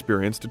enough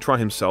experience to try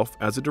himself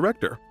as a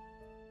director.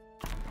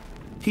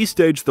 He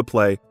staged the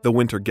play The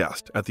Winter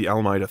Guest at the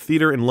Almeida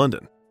Theatre in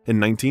London in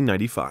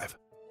 1995.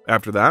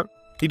 After that,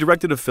 he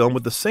directed a film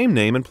with the same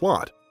name and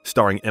plot,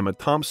 starring Emma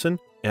Thompson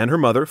and her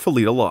mother,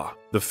 Felita Law.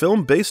 The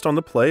film, based on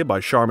the play by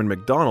Sharman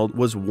Macdonald,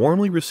 was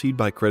warmly received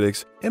by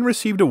critics and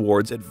received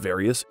awards at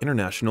various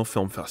international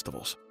film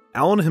festivals.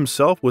 Alan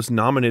himself was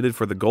nominated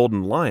for the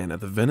Golden Lion at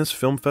the Venice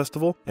Film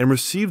Festival and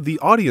received the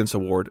Audience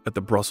Award at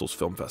the Brussels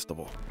Film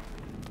Festival.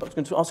 I was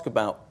going to ask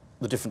about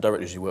the different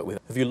directors you work with.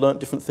 Have you learnt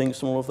different things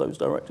from all of those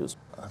directors?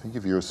 I think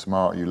if you're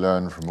smart, you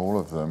learn from all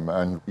of them,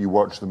 and you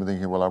watch them and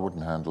thinking, well, I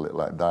wouldn't handle it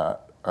like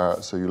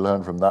that. So you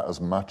learn from that as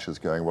much as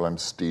going, well, I'm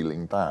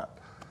stealing that.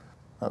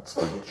 That's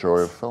the joy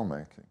of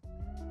filmmaking.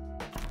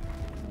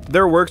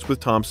 Their works with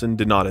Thompson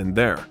did not end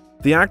there.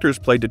 The actors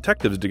played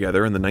detectives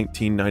together in the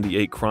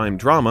 1998 crime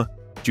drama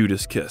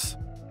Judas Kiss.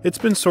 It's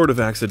been sort of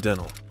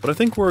accidental, but I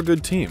think we're a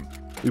good team.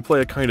 We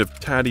play a kind of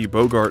Taddy,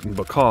 Bogart, and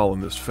Bacall in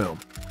this film.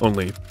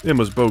 Only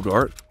Emma's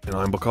Bogart, and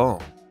I'm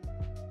Bacall.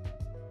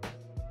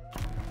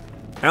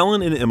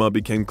 Alan and Emma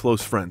became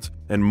close friends,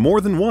 and more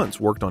than once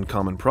worked on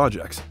common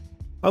projects.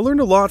 I learned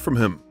a lot from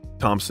him,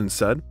 Thompson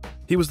said.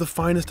 He was the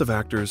finest of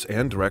actors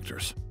and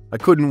directors. I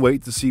couldn't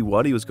wait to see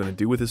what he was going to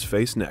do with his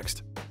face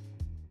next.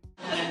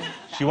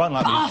 She won't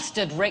like me.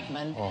 Bastard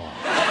Rickman. Oh.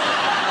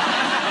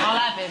 I'll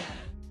have him.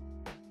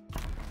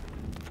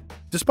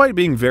 Despite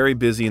being very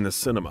busy in the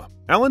cinema,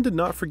 Alan did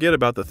not forget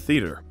about the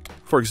theater.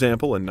 For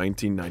example, in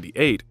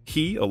 1998,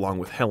 he, along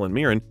with Helen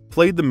Mirren,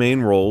 played the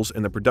main roles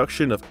in the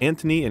production of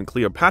Antony and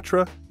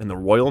Cleopatra in the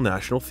Royal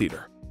National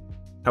Theatre.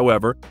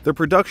 However, the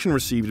production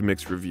received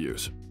mixed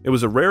reviews. It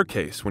was a rare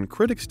case when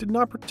critics did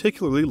not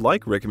particularly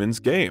like Rickman's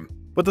game,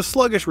 but the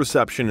sluggish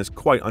reception is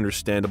quite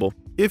understandable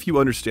if you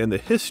understand the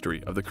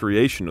history of the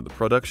creation of the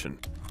production.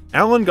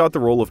 Alan got the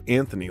role of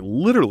Anthony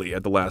literally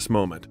at the last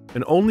moment,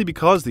 and only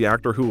because the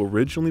actor who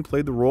originally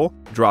played the role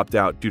dropped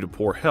out due to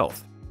poor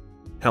health.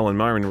 Helen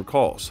Mirren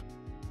recalls,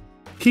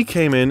 "He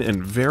came in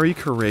and very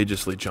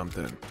courageously jumped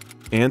in.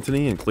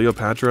 Antony and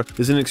Cleopatra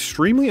is an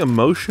extremely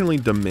emotionally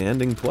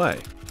demanding play.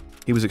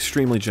 He was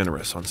extremely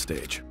generous on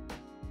stage."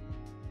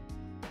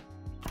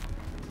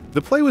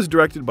 The play was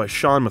directed by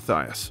Sean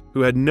Matthias, who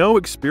had no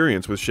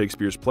experience with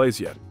Shakespeare's plays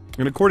yet,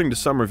 and according to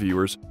some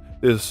reviewers,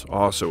 this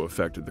also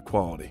affected the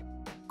quality.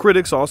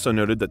 Critics also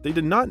noted that they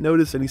did not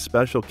notice any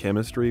special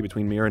chemistry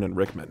between Mirren and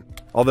Rickman,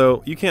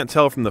 although you can't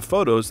tell from the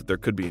photos that there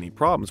could be any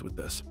problems with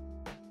this.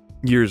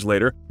 Years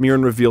later,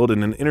 Mirren revealed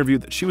in an interview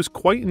that she was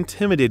quite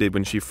intimidated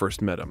when she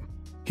first met him.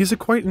 He's a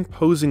quite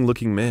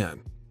imposing-looking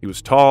man. He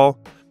was tall,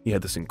 he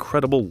had this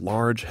incredible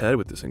large head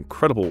with this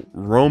incredible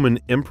Roman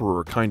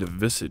emperor kind of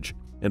visage,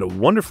 and a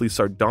wonderfully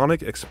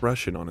sardonic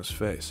expression on his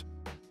face.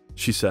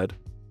 She said,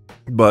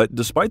 but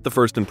despite the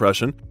first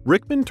impression,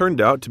 Rickman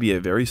turned out to be a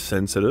very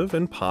sensitive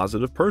and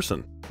positive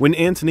person. When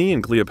Antony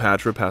and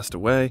Cleopatra passed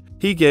away,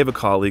 he gave a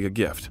colleague a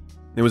gift.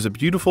 It was a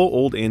beautiful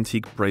old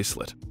antique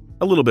bracelet,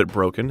 a little bit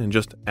broken and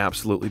just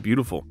absolutely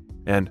beautiful.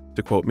 And,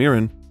 to quote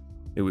Mirren,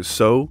 it was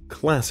so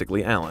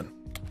classically Alan.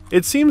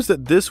 It seems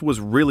that this was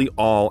really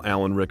all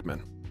Alan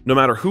Rickman. No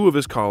matter who of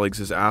his colleagues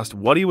is asked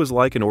what he was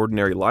like in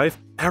ordinary life,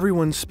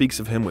 everyone speaks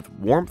of him with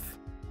warmth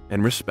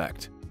and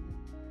respect.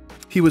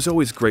 He was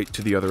always great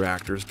to the other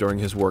actors during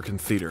his work in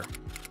theater.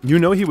 You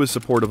know he was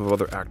supportive of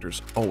other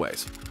actors,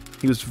 always.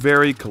 He was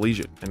very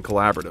collegiate and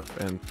collaborative,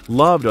 and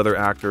loved other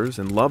actors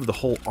and loved the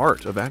whole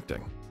art of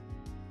acting.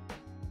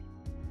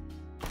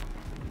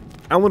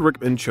 Alan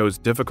Rickman chose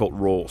difficult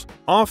roles,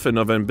 often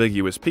of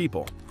ambiguous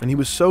people, and he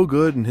was so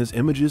good in his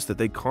images that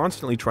they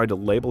constantly tried to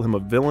label him a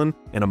villain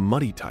and a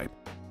muddy type.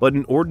 But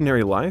in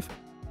ordinary life,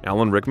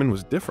 Alan Rickman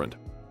was different.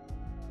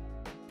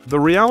 The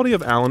reality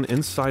of Alan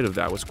inside of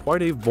that was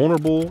quite a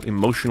vulnerable,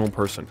 emotional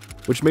person,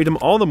 which made him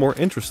all the more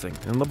interesting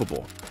and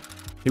lovable.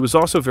 He was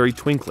also very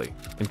twinkly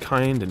and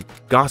kind and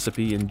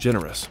gossipy and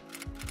generous.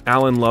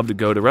 Alan loved to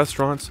go to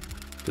restaurants,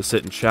 to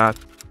sit and chat,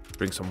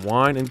 drink some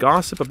wine, and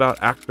gossip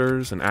about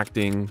actors and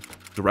acting,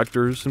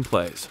 directors and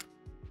plays.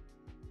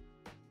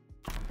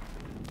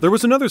 There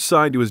was another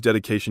side to his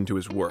dedication to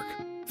his work.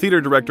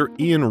 Theater director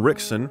Ian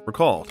Rickson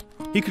recalled,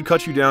 "He could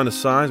cut you down to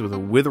size with a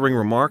withering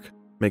remark,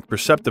 make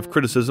perceptive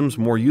criticisms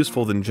more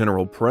useful than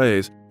general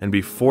praise, and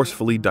be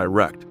forcefully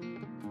direct."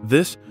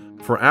 This,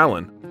 for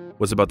Alan,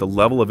 was about the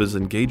level of his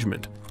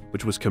engagement,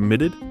 which was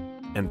committed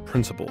and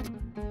principled.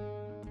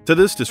 To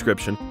this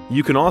description,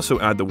 you can also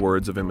add the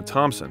words of Emma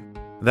Thompson.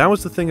 That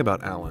was the thing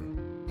about Alan.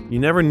 You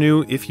never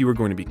knew if you were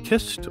going to be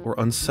kissed or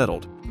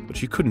unsettled,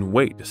 but you couldn't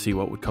wait to see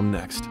what would come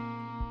next.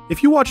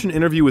 If you watch an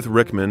interview with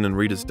Rickman and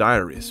read his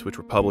diaries, which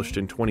were published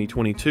in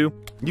 2022,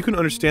 you can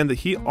understand that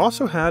he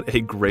also had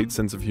a great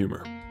sense of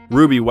humor.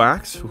 Ruby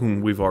Wax,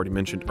 whom we've already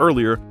mentioned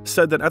earlier,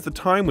 said that at the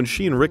time when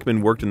she and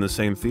Rickman worked in the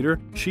same theater,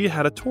 she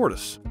had a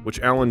tortoise, which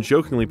Alan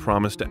jokingly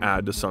promised to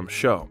add to some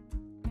show.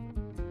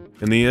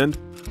 In the end,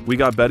 we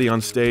got Betty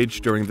on stage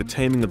during The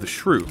Taming of the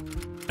Shrew.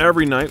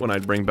 Every night when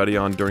I'd bring Betty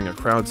on during a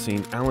crowd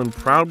scene, Alan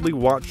proudly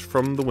watched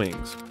from the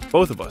wings,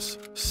 both of us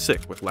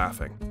sick with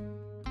laughing.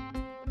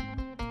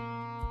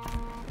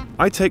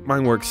 "I take my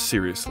work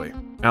seriously,"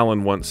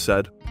 Alan once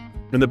said,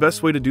 "and the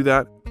best way to do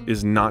that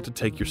is not to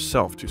take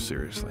yourself too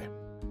seriously."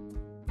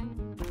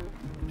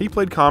 He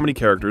played comedy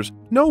characters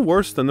no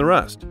worse than the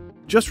rest.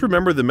 Just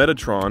remember the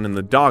Metatron in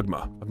The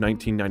Dogma of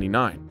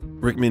 1999.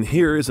 Rickman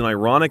here is an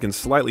ironic and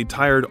slightly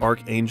tired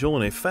archangel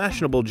in a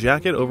fashionable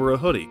jacket over a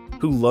hoodie,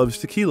 who loves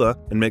tequila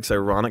and makes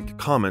ironic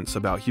comments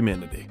about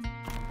humanity.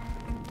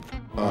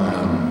 I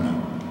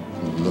am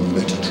the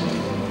Metatron.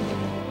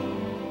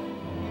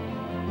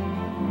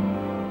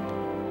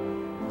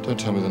 Don't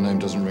tell me the name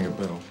doesn't ring a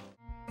bell.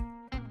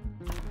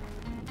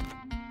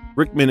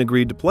 Rickman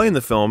agreed to play in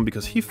the film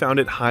because he found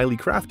it highly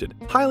crafted,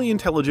 highly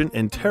intelligent,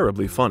 and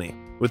terribly funny,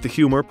 with the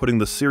humor putting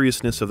the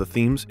seriousness of the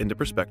themes into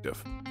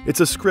perspective. It's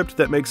a script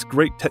that makes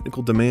great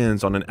technical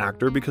demands on an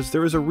actor because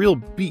there is a real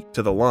beat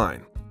to the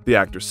line, the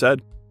actor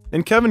said,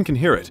 and Kevin can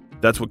hear it.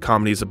 That's what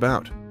comedy is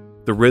about,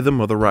 the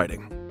rhythm of the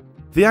writing.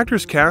 The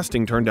actor's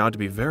casting turned out to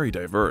be very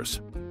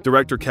diverse.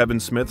 Director Kevin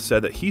Smith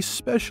said that he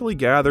specially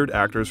gathered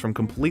actors from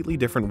completely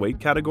different weight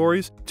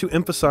categories to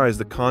emphasize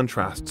the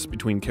contrasts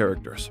between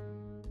characters.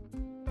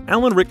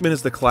 Alan Rickman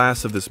is the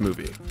class of this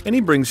movie, and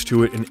he brings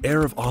to it an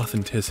air of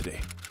authenticity.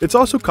 It's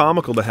also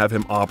comical to have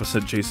him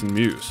opposite Jason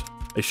Mewes,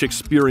 a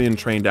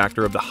Shakespearean-trained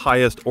actor of the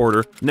highest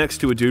order next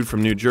to a dude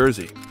from New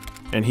Jersey.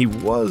 And he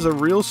was a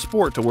real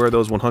sport to wear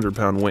those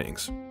 100-pound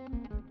wings.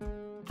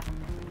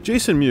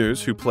 Jason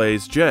Mewes, who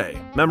plays Jay,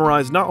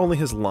 memorized not only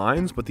his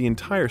lines but the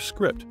entire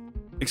script,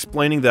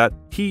 explaining that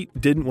he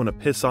didn't want to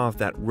piss off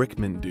that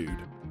Rickman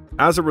dude.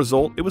 As a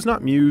result, it was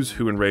not Mewes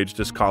who enraged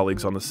his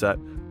colleagues on the set,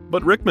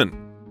 but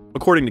Rickman.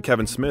 According to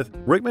Kevin Smith,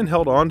 Rickman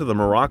held on to the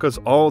maracas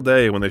all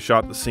day when they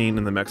shot the scene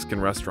in the Mexican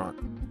restaurant.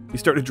 He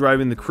started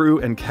driving the crew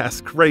and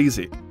cast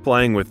crazy,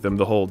 playing with them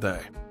the whole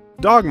day.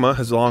 Dogma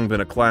has long been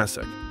a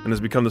classic and has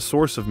become the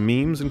source of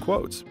memes and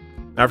quotes.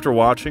 After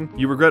watching,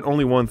 you regret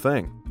only one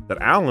thing,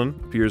 that Alan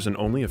appears in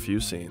only a few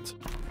scenes.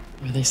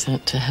 Were they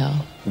sent to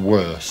hell?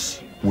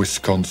 Worse,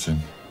 Wisconsin.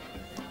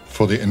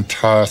 For the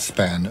entire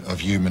span of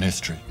human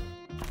history.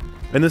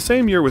 In the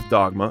same year with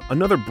Dogma,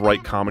 another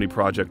bright comedy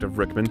project of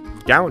Rickman,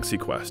 Galaxy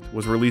Quest,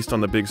 was released on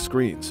the big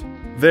screens.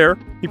 There,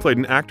 he played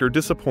an actor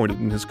disappointed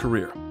in his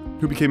career,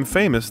 who became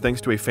famous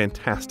thanks to a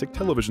fantastic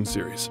television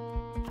series.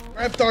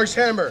 Grafdar's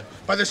hammer,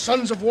 by the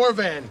sons of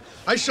Warvan,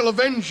 I shall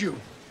avenge you.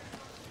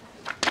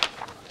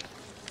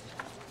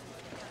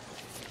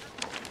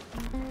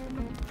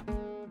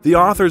 The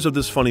authors of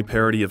this funny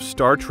parody of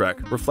Star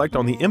Trek reflect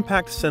on the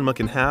impact cinema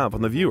can have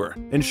on the viewer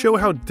and show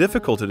how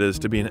difficult it is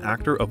to be an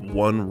actor of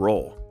one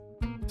role.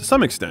 To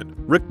some extent,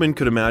 Rickman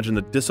could imagine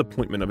the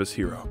disappointment of his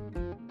hero.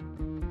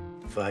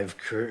 5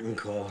 curtain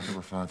calls. There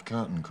were 5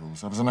 curtain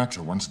calls. I was an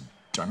actor once.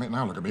 Damn it,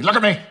 now look at me. Look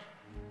at me!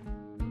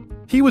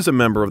 He was a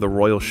member of the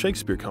Royal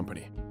Shakespeare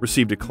Company,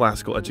 received a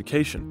classical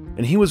education,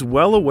 and he was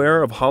well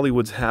aware of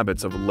Hollywood's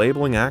habits of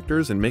labeling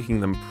actors and making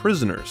them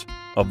prisoners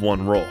of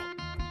one role.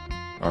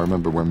 I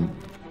remember when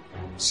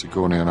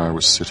Sigourney and I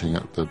were sitting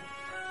at the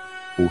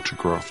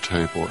autograph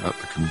table at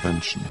the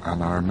convention,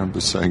 and I remember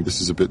saying, this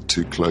is a bit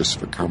too close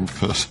for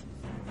comfort.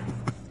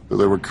 But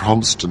there were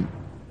constant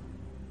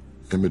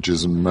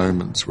images and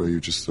moments where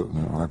you just thought,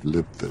 no, I've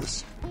lived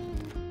this.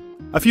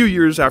 A few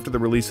years after the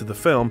release of the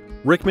film,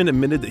 Rickman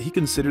admitted that he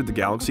considered the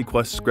Galaxy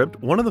Quest script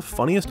one of the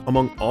funniest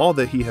among all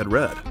that he had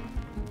read.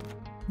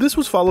 This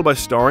was followed by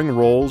starring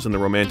roles in the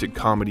romantic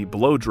comedy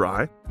Blow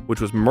Dry, which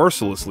was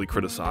mercilessly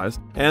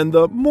criticized, and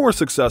the more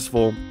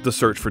successful The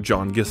Search for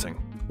John Gissing,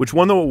 which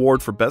won the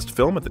award for Best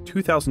Film at the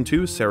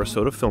 2002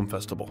 Sarasota Film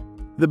Festival.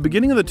 The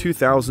beginning of the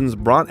 2000s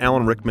brought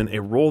Alan Rickman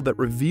a role that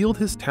revealed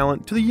his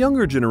talent to the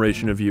younger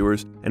generation of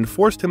viewers and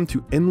forced him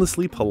to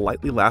endlessly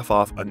politely laugh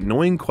off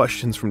annoying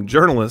questions from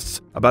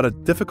journalists about a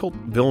difficult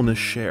villainous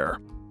share.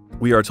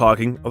 We are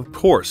talking, of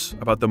course,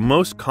 about the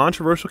most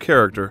controversial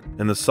character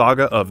in the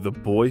saga of The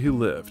Boy Who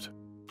Lived.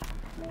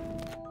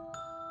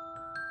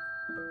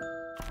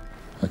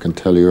 I can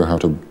tell you how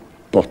to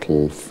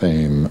bottle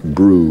fame,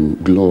 brew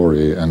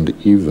glory, and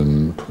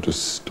even put a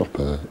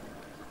stopper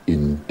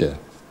in death.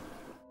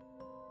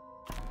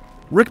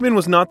 Rickman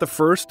was not the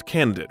first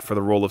candidate for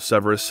the role of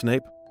Severus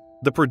Snape.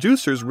 The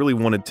producers really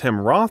wanted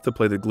Tim Roth to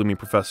play the gloomy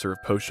professor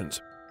of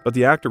potions, but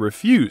the actor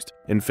refused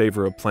in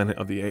favor of Planet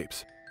of the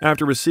Apes.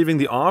 After receiving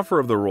the offer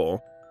of the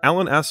role,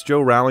 Alan asked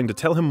Jo Rowling to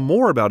tell him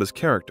more about his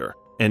character,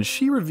 and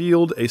she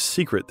revealed a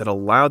secret that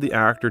allowed the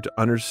actor to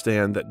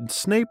understand that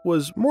Snape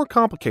was more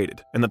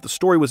complicated and that the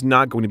story was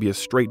not going to be as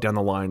straight down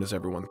the line as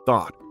everyone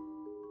thought.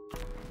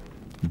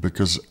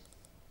 Because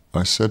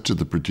I said to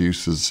the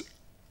producers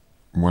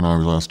when I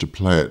was asked to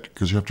play it,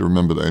 because you have to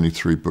remember that only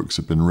 3 books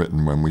had been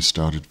written when we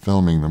started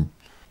filming them,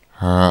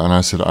 and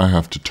I said, I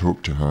have to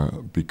talk to her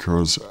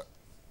because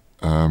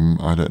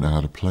I don't know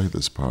how to play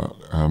this part,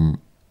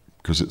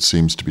 because it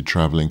seems to be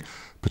travelling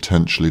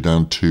potentially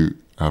down 2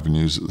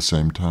 avenues at the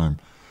same time.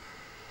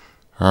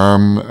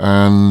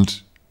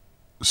 And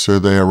so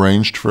they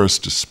arranged for us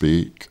to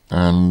speak,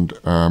 and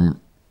I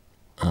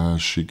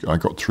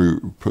got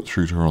put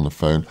through to her on the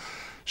phone.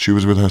 She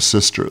was with her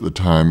sister at the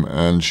time,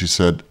 and she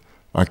said,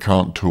 I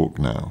can't talk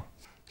now.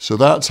 So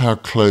that's how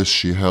close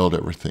she held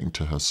everything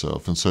to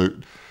herself. And so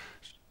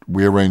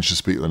we arranged to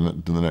speak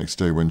the next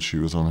day when she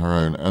was on her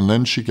own. And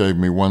then she gave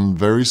me one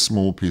very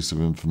small piece of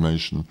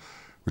information,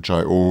 which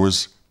I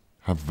always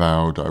have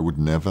vowed I would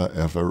never,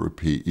 ever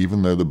repeat,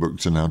 even though the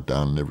books are now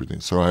done and everything.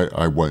 So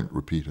I won't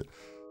repeat it.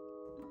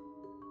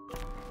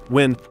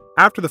 When,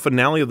 after the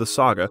finale of the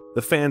saga,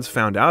 the fans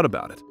found out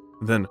about it,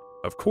 then,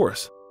 of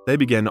course, they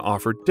began to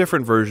offer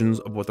different versions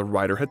of what the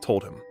writer had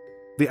told him.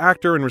 The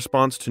actor, in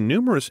response to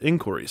numerous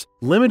inquiries,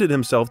 limited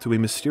himself to a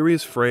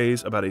mysterious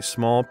phrase about a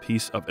small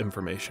piece of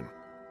information.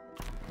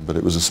 But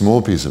it was a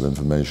small piece of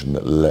information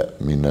that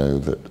let me know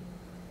that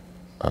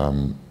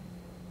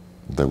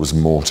there was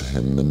more to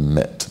him than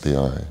met the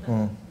eye.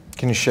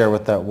 Can you share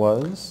what that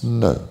was?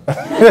 No.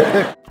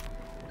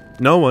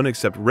 No one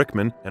except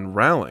Rickman and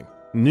Rowling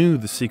knew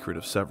the secret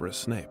of Severus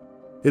Snape.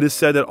 It is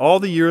said that all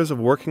the years of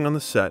working on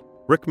the set,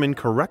 Rickman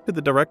corrected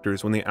the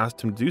directors when they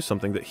asked him to do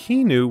something that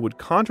he knew would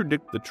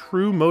contradict the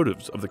true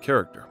motives of the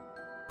character.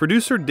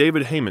 Producer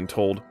David Heyman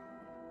told,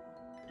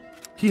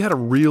 he had a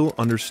real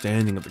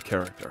understanding of the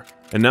character,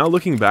 and now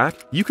looking back,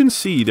 you can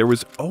see there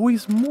was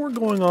always more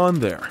going on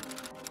there.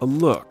 A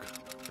look,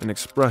 an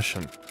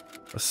expression,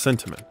 a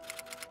sentiment,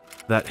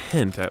 that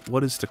hint at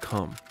what is to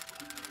come.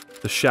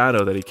 The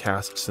shadow that he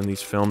casts in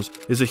these films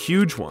is a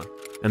huge one,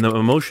 and the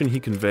emotion he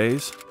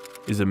conveys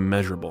is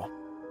immeasurable.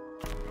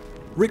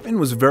 Rickman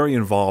was very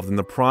involved in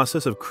the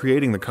process of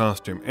creating the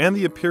costume and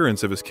the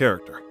appearance of his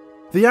character.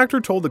 The actor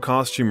told the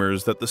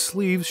costumers that the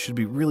sleeves should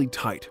be really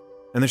tight,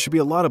 and there should be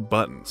a lot of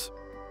buttons.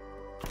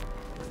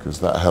 Because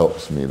that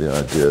helps me, the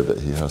idea that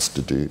he has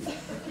to do that.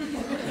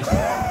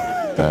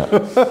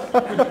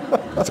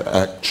 It's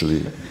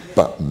actually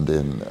buttoned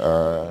in.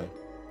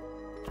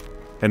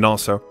 And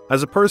also,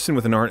 as a person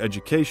with an art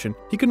education,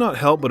 he could not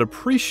help but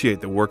appreciate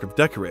the work of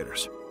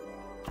decorators.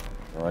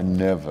 I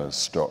never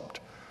stopped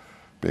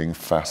being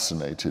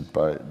fascinated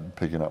by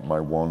picking up my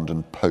wand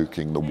and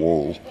poking the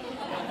wall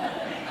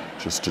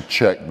just to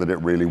check that it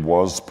really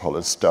was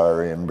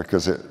polystyrene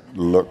because it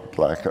looked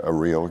like a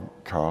real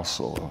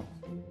castle.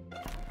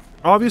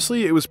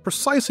 Obviously, it was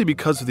precisely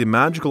because of the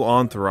magical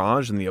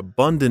entourage and the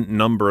abundant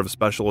number of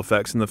special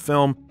effects in the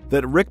film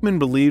that Rickman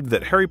believed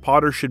that Harry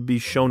Potter should be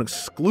shown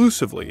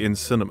exclusively in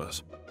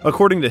cinemas.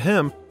 According to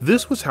him,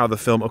 this was how the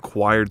film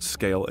acquired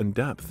scale and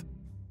depth.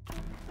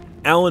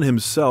 Alan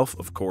himself,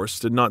 of course,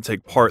 did not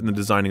take part in the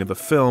designing of the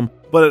film,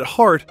 but at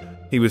heart,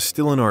 he was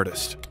still an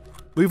artist.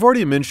 We've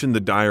already mentioned the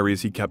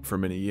diaries he kept for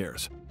many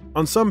years.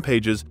 On some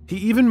pages, he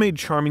even made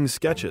charming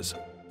sketches.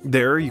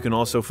 There, you can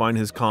also find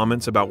his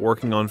comments about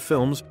working on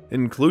films,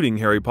 including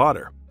Harry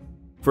Potter.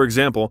 For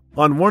example,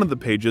 on one of the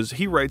pages,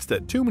 he writes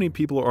that too many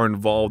people are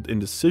involved in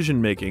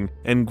decision-making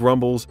and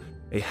grumbles,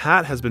 "A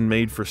hat has been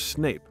made for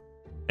Snape."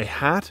 A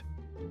hat?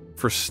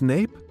 For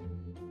Snape?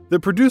 The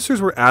producers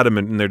were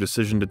adamant in their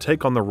decision to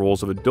take on the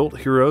roles of adult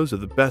heroes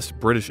of the best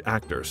British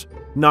actors,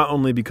 not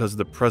only because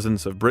the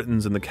presence of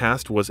Britons in the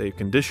cast was a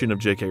condition of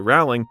J.K.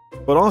 Rowling,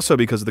 but also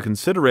because of the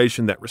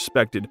consideration that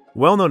respected,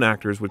 well-known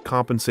actors would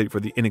compensate for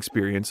the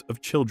inexperience of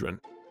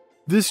children.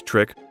 This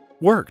trick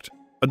worked.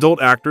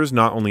 Adult actors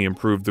not only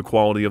improved the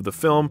quality of the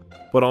film,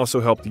 but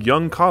also helped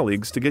young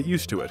colleagues to get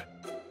used to it.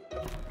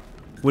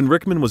 When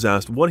Rickman was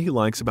asked what he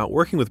likes about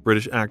working with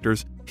British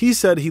actors, he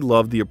said he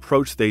loved the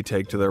approach they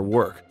take to their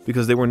work,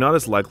 because they were not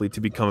as likely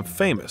to become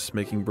famous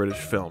making British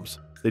films.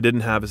 They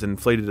didn't have as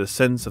inflated a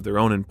sense of their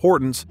own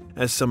importance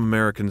as some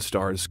American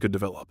stars could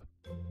develop.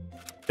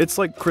 It's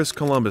like Chris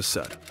Columbus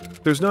said,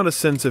 there's not a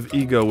sense of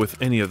ego with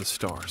any of the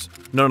stars,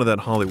 none of that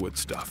Hollywood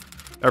stuff.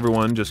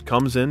 Everyone just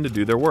comes in to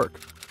do their work.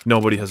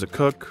 Nobody has a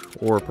cook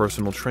or a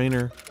personal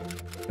trainer.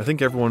 I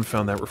think everyone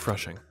found that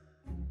refreshing.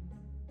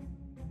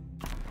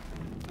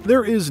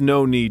 There is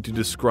no need to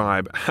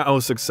describe how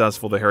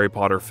successful the Harry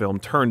Potter film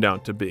turned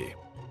out to be.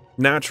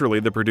 Naturally,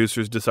 the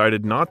producers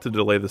decided not to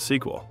delay the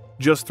sequel.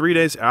 Just 3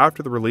 days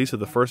after the release of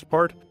the first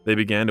part, they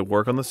began to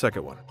work on the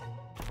second one.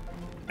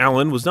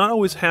 Alan was not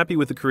always happy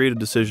with the creative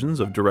decisions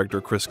of director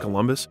Chris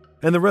Columbus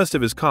and the rest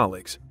of his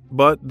colleagues,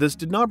 but this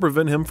did not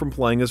prevent him from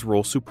playing his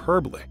role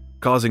superbly,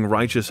 causing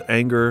righteous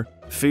anger,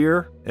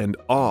 fear, and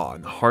awe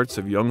in the hearts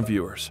of young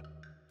viewers.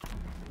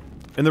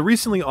 In the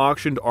recently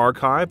auctioned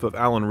archive of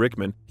Alan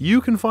Rickman, you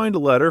can find a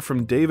letter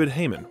from David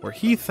Heyman where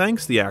he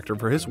thanks the actor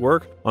for his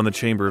work on the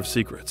Chamber of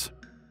Secrets.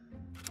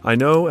 I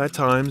know at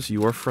times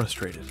you are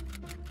frustrated,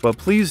 but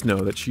please know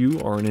that you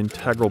are an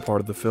integral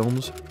part of the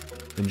films,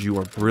 and you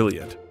are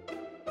brilliant.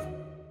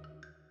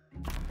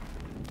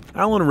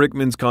 Alan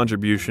Rickman's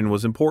contribution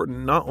was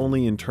important not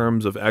only in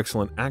terms of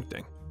excellent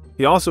acting.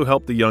 He also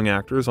helped the young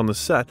actors on the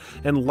set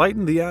and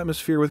lightened the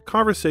atmosphere with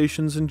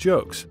conversations and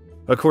jokes.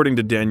 According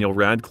to Daniel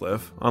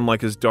Radcliffe,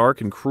 unlike his dark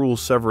and cruel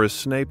Severus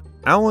Snape,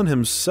 Alan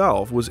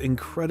himself was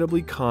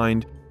incredibly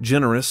kind,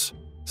 generous,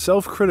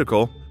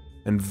 self-critical,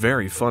 and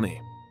very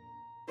funny.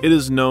 It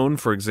is known,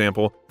 for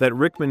example, that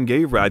Rickman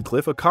gave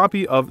Radcliffe a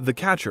copy of The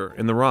Catcher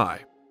in the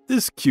Rye.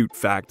 This cute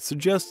fact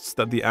suggests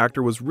that the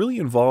actor was really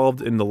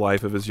involved in the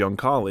life of his young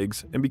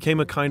colleagues and became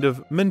a kind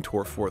of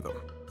mentor for them.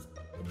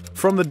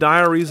 From the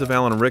Diaries of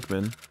Alan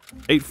Rickman,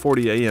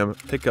 8:40 a.m.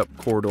 pickup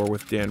corridor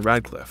with Dan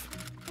Radcliffe.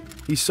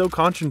 He's so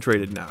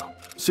concentrated now,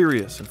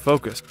 serious and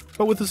focused,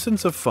 but with a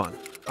sense of fun.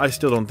 I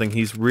still don't think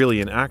he's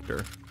really an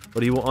actor,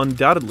 but he will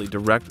undoubtedly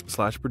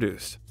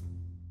direct/produce.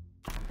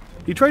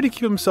 He tried to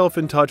keep himself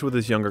in touch with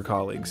his younger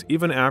colleagues,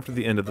 even after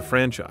the end of the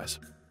franchise.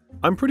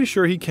 I'm pretty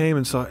sure he came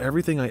and saw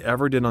everything I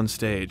ever did on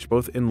stage,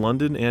 both in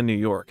London and New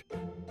York.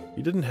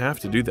 He didn't have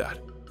to do that,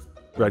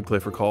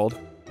 Radcliffe recalled.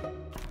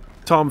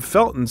 Tom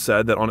Felton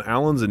said that on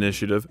Alan's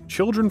initiative,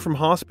 children from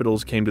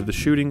hospitals came to the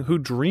shooting who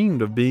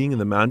dreamed of being in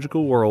the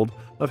magical world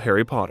of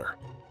Harry Potter.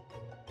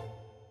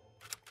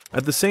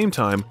 At the same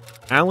time,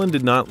 Alan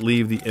did not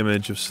leave the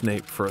image of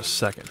Snape for a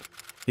second.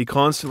 He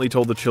constantly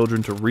told the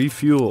children to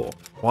refuel,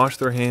 wash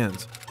their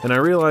hands, and I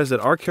realized that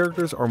our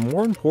characters are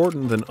more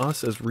important than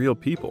us as real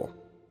people,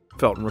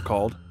 Felton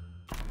recalled.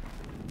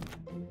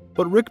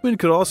 But Rickman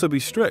could also be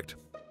strict.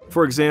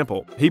 For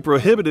example, he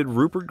prohibited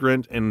Rupert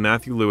Grint and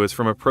Matthew Lewis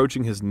from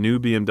approaching his new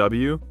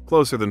BMW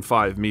closer than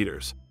 5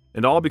 meters,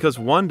 and all because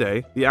one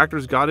day the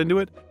actors got into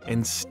it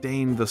and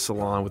stained the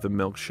salon with a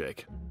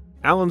milkshake.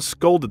 Alan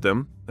scolded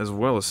them, as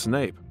well as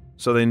Snape,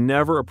 so they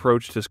never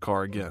approached his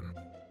car again.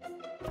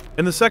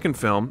 In the second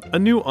film, a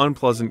new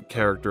unpleasant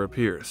character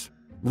appears,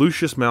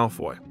 Lucius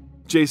Malfoy.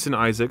 Jason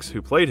Isaacs,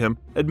 who played him,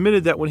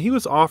 admitted that when he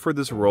was offered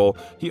this role,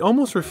 he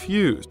almost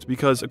refused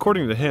because,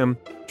 according to him,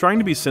 trying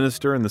to be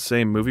sinister in the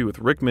same movie with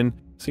Rickman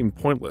seemed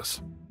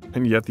pointless,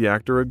 and yet the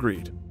actor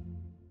agreed.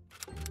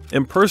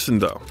 In person,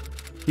 though,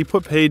 he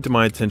put paid to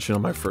my attention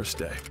on my first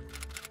day.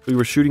 We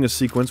were shooting a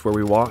sequence where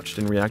we watched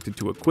and reacted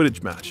to a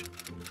Quidditch match.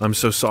 "I'm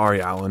so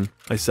sorry, Alan,"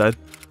 I said.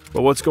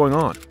 "But what's going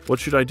on? What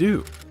should I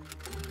do?"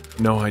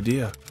 "No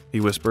idea," he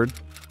whispered.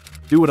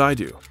 "Do what I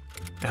do.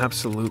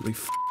 Absolutely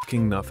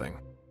f***ing nothing."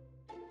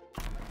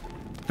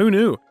 Who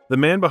knew? The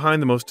man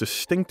behind the most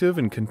distinctive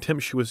and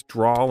contemptuous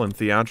drawl in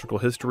theatrical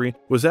history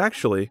was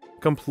actually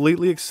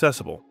completely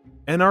accessible,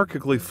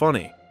 anarchically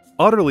funny,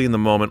 utterly in the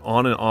moment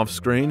on and off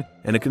screen,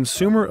 and a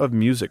consumer of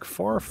music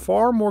far,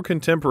 far more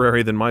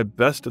contemporary than my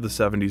best of the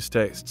 70s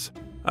tastes.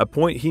 A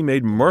point he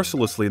made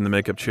mercilessly in the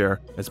makeup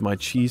chair as my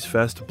cheese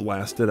fest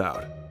blasted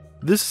out.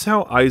 This is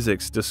how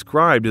Isaacs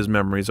described his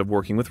memories of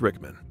working with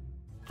Rickman.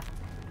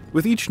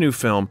 With each new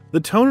film,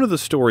 the tone of the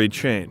story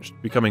changed,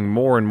 becoming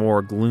more and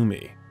more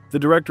gloomy. The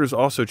directors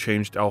also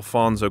changed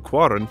Alfonso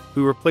Cuarón,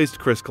 who replaced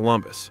Chris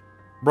Columbus,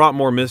 brought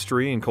more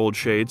mystery and cold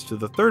shades to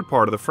the third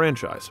part of the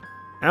franchise.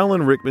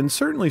 Alan Rickman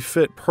certainly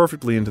fit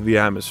perfectly into the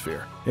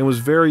atmosphere, and was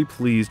very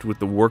pleased with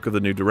the work of the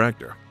new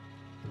director.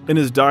 In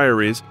his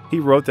diaries,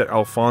 he wrote that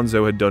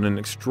Alfonso had done an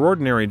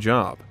extraordinary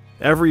job.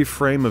 Every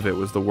frame of it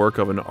was the work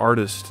of an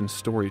artist and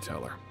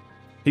storyteller.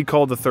 He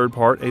called the third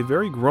part a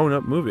very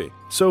grown-up movie,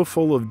 so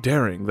full of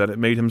daring that it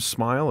made him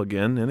smile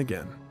again and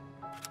again.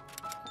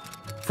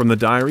 From the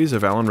Diaries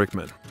of Alan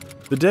Rickman.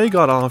 The day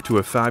got off to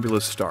a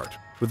fabulous start,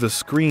 with the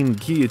screen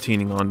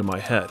guillotining onto my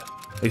head.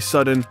 A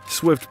sudden,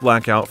 swift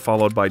blackout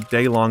followed by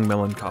day-long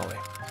melancholy.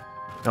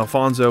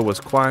 Alfonso was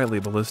quietly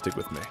ballistic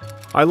with me.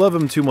 I love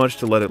him too much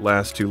to let it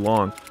last too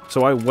long,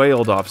 so I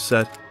wailed off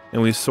set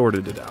and we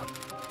sorted it out.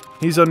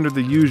 He's under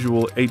the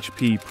usual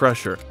HP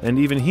pressure, and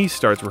even he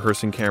starts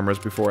rehearsing cameras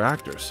before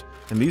actors,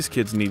 and these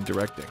kids need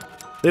directing.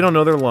 They don't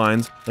know their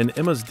lines, and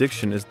Emma's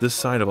diction is this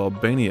side of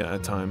Albania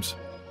at times.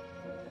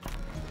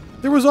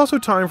 There was also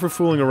time for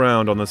fooling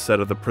around on the set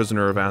of The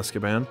Prisoner of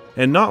Azkaban,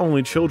 and not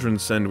only children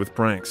sinned with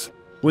pranks.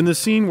 When the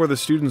scene where the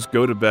students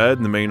go to bed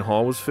in the main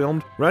hall was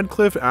filmed,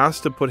 Radcliffe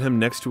asked to put him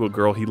next to a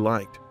girl he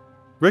liked.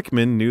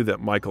 Rickman knew that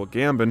Michael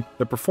Gambon,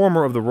 the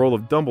performer of the role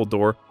of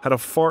Dumbledore, had a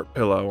fart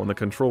pillow on the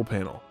control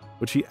panel,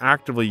 which he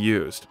actively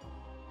used.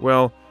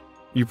 Well,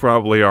 you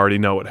probably already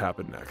know what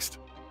happened next.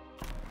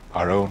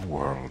 Our own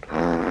world.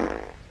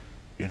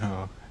 You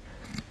know,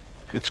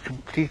 it's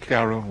completely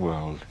our own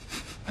world.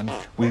 And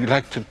we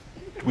like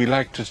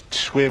to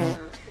swim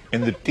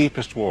in the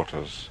deepest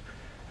waters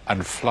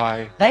and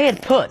fly. They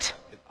had put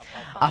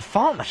a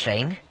fart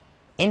machine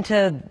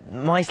into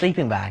my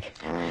sleeping bag.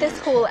 This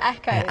hall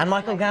echoes. And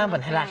Michael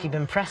Gambon had actually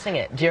been pressing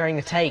it during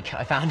the take,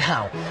 I found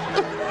out.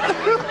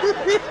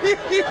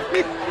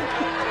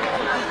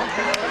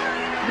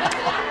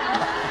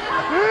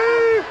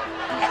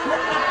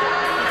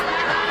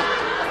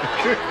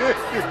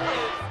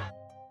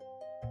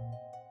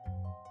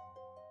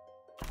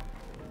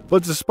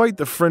 But despite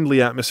the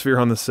friendly atmosphere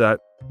on the set,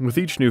 with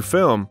each new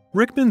film,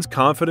 Rickman's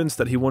confidence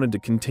that he wanted to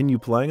continue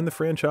playing in the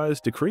franchise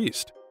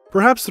decreased.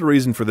 Perhaps the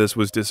reason for this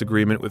was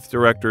disagreement with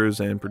directors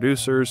and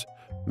producers,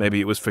 maybe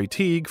it was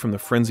fatigue from the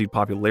frenzied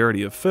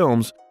popularity of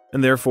films,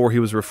 and therefore he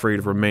was afraid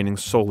of remaining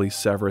solely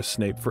Severus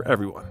Snape for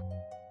everyone.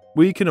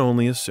 We can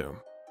only assume.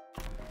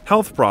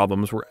 Health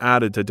problems were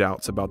added to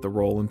doubts about the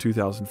role in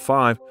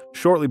 2005,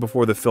 shortly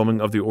before the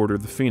filming of The Order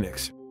of the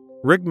Phoenix.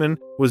 Rickman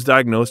was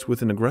diagnosed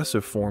with an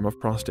aggressive form of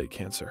prostate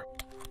cancer.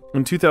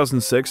 In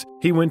 2006,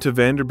 he went to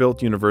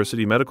Vanderbilt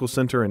University Medical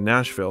Center in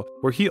Nashville,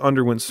 where he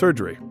underwent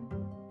surgery.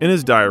 In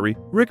his diary,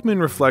 Rickman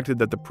reflected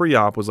that the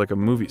pre-op was like a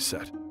movie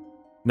set.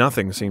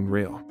 Nothing seemed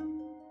real.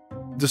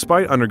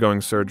 Despite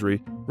undergoing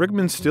surgery,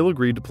 Rickman still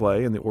agreed to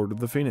play in The Order of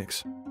the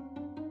Phoenix.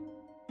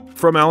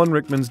 From Alan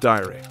Rickman's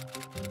diary.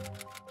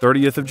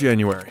 30th of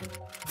January.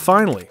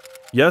 Finally,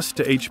 yes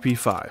to HP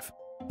 5.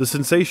 The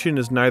sensation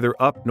is neither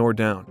up nor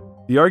down.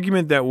 The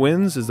argument that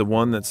wins is the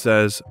one that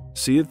says,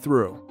 see it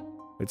through.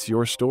 It's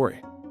your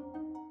story.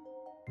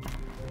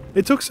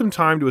 It took some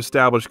time to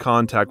establish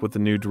contact with the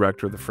new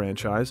director of the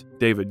franchise,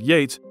 David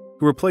Yates,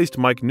 who replaced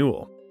Mike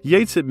Newell.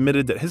 Yates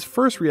admitted that his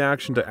first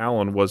reaction to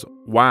Alan was,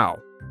 wow,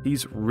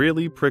 he's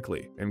really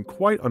prickly and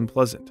quite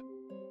unpleasant.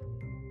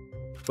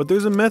 But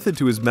there's a method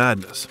to his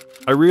madness.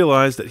 I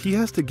realized that he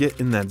has to get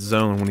in that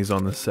zone when he's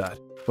on the set.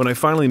 When I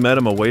finally met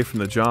him away from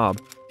the job,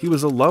 he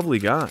was a lovely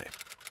guy.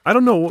 I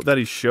don't know that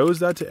he shows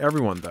that to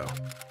everyone, though.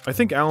 I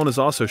think Alan is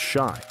also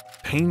shy,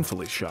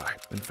 painfully shy,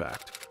 in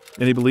fact,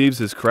 and he believes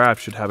his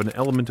craft should have an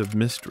element of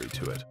mystery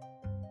to it.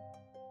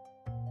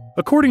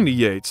 According to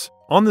Yates,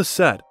 on the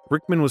set,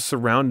 Rickman was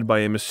surrounded by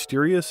a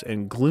mysterious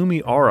and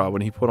gloomy aura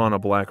when he put on a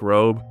black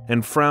robe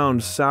and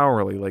frowned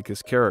sourly like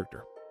his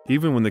character,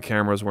 even when the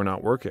cameras were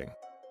not working.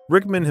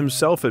 Rickman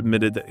himself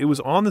admitted that it was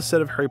on the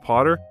set of Harry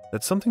Potter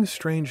that something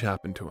strange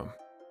happened to him.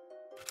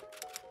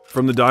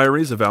 From the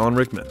diaries of Alan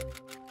Rickman.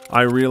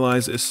 I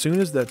realize as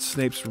soon as that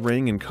Snape's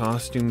ring and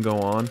costume go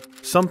on,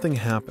 something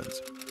happens.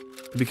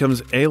 It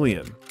becomes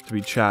alien to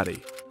be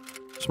chatty,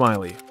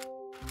 smiley,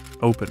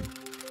 open.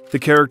 The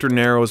character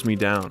narrows me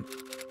down,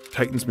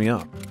 tightens me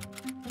up.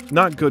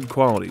 Not good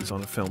qualities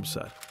on a film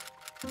set.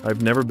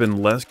 I've never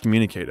been less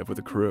communicative with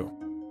a crew.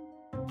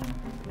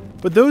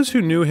 But those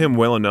who knew him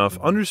well enough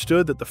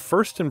understood that the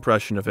first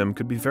impression of him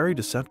could be very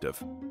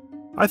deceptive.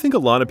 I think a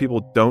lot of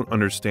people don't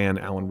understand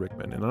Alan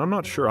Rickman, and I'm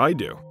not sure I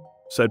do,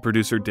 said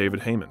producer David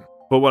Heyman.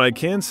 But what I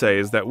can say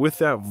is that with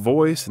that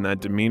voice and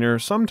that demeanor,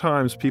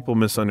 sometimes people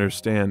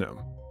misunderstand him.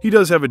 He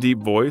does have a deep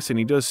voice, and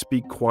he does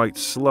speak quite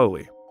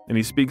slowly, and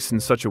he speaks in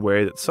such a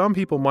way that some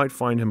people might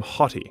find him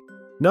haughty.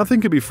 Nothing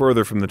could be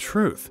further from the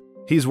truth.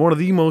 He's one of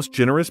the most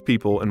generous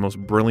people and most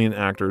brilliant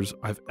actors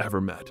I've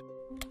ever met.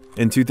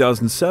 In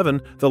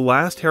 2007, the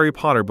last Harry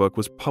Potter book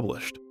was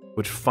published,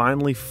 which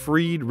finally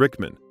freed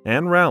Rickman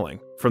and Rowling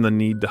from the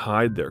need to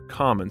hide their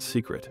common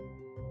secret.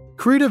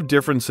 Creative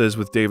differences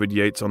with David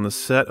Yates on the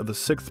set of the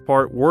 6th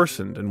part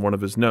worsened in one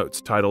of his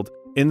notes titled,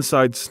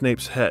 Inside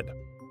Snape's Head.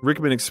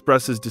 Rickman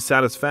expresses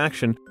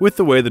dissatisfaction with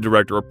the way the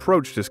director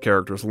approached his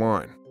character's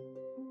line.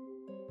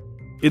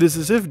 It is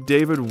as if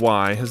David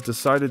Y. has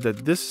decided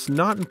that this is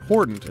not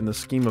important in the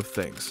scheme of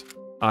things,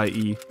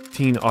 i.e.,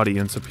 teen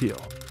audience appeal.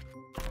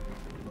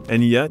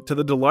 And yet, to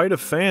the delight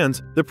of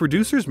fans, the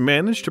producers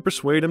managed to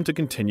persuade him to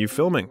continue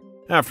filming.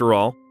 After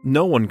all,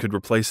 no one could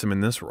replace him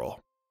in this role.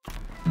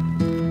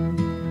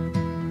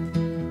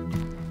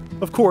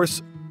 Of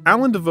course,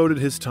 Alan devoted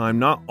his time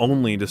not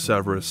only to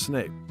Severus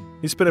Snape.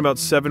 He spent about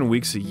 7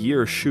 weeks a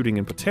year shooting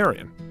in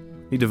Potarian.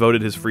 He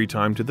devoted his free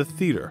time to the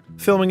theater,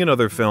 filming in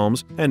other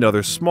films and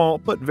other small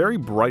but very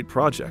bright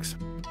projects.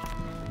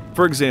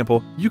 For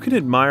example, you can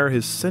admire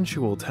his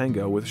sensual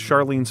tango with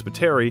Charlene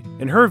Spiteri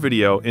in her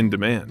video In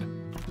Demand.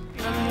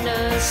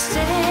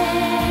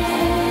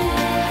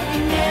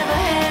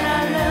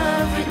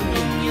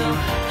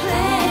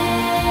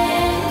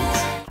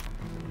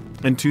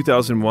 In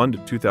 2001 to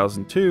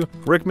 2002,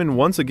 Rickman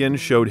once again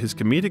showed his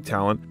comedic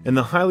talent in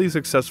the highly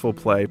successful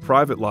play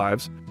Private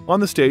Lives on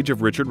the stage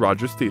of Richard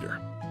Rodgers Theatre.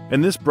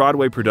 In this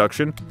Broadway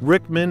production,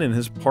 Rickman and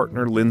his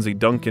partner Lindsay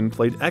Duncan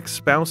played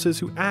ex-spouses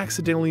who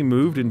accidentally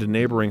moved into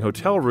neighboring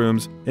hotel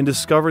rooms and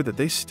discovered that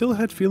they still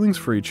had feelings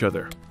for each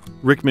other.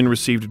 Rickman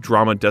received a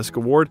Drama Desk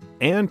Award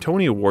and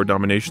Tony Award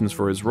nominations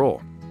for his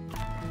role.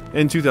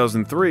 In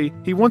 2003,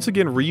 he once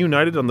again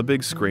reunited on the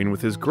big screen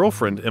with his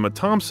girlfriend Emma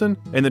Thompson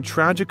in the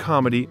tragic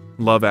comedy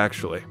Love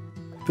Actually.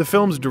 The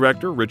film's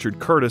director, Richard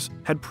Curtis,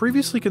 had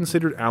previously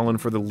considered Alan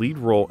for the lead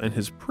role in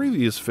his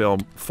previous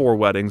film, 4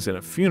 Weddings and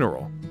a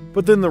Funeral,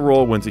 but then the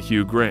role went to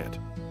Hugh Grant.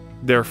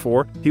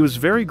 Therefore, he was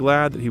very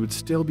glad that he would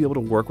still be able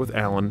to work with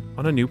Alan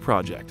on a new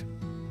project.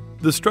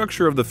 The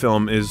structure of the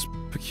film is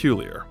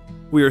peculiar.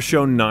 We are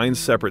shown 9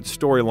 separate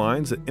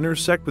storylines that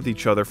intersect with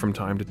each other from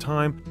time to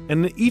time,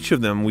 and in each of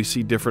them we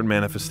see different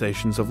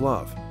manifestations of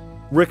love.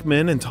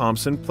 Rickman and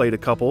Thompson played a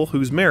couple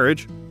whose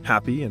marriage,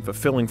 happy and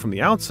fulfilling from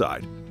the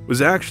outside,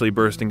 was actually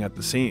bursting at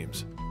the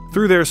seams.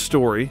 Through their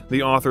story,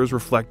 the authors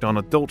reflect on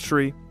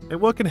adultery and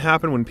what can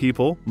happen when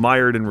people,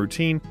 mired in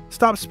routine,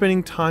 stop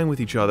spending time with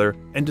each other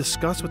and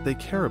discuss what they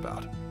care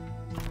about.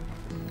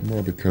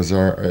 Well, because,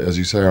 as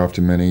you say,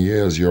 after many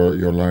years,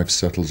 your life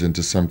settles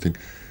into something.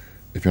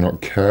 If you're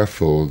not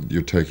careful,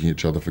 you're taking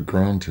each other for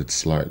granted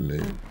slightly.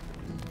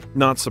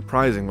 Not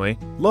surprisingly,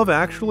 Love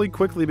Actually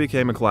quickly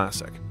became a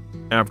classic.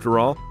 After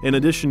all, in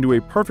addition to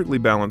a perfectly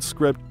balanced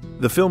script,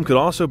 the film could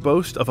also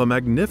boast of a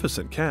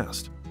magnificent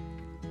cast.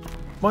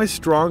 My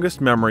strongest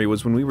memory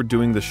was when we were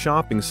doing the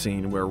shopping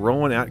scene where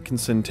Rowan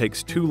Atkinson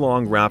takes too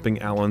long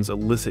wrapping Alan's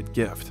illicit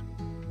gift.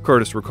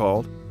 Curtis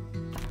recalled,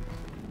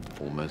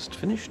 "Almost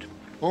finished."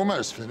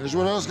 Almost finished?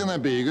 What else can there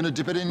be? You're going to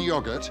dip it in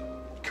yogurt?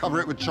 Cover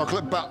it with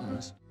chocolate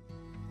buttons?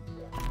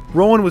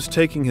 Rowan was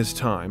taking his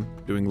time,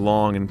 doing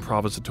long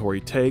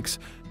improvisatory takes,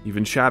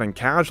 even chatting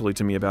casually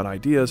to me about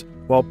ideas,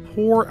 while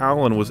poor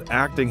Alan was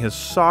acting his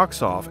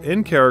socks off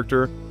in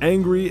character,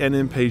 angry and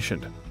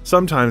impatient,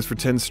 sometimes for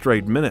 10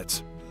 straight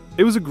minutes.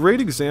 It was a great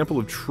example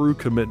of true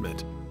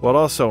commitment, but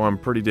also I'm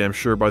pretty damn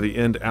sure by the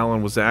end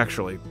Alan was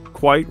actually,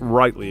 quite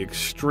rightly,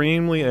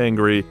 extremely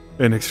angry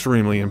and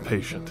extremely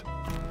impatient.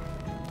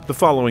 The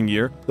following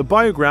year, the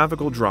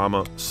biographical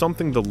drama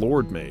Something the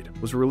Lord Made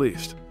was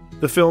released.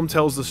 The film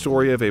tells the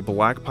story of a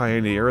black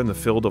pioneer in the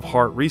field of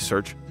heart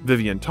research,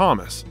 Vivian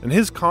Thomas, and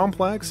his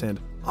complex and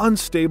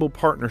unstable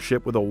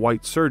partnership with a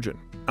white surgeon,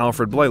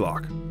 Alfred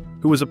Blaylock,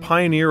 who was a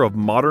pioneer of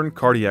modern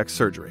cardiac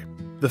surgery.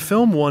 The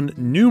film won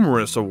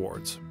numerous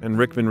awards, and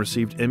Rickman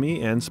received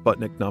Emmy and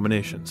Sputnik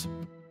nominations.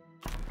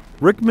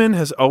 Rickman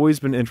has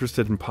always been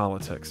interested in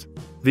politics.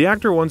 The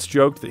actor once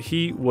joked that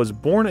he was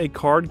born a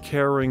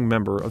card-carrying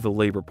member of the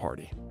Labour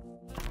Party.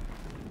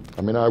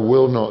 I mean, I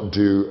will not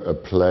do a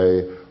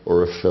play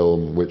or a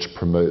film which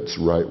promotes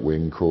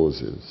right-wing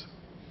causes.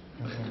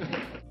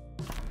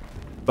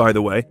 By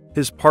the way,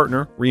 his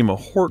partner, Rima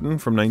Horton,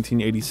 from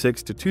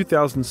 1986 to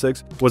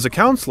 2006, was a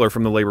councillor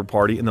from the Labour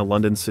Party in the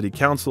London City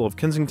Council of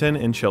Kensington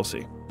and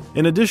Chelsea.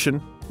 In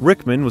addition,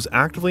 Rickman was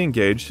actively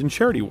engaged in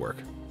charity work.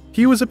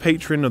 He was a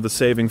patron of the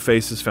Saving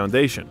Faces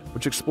Foundation,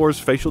 which explores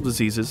facial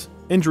diseases,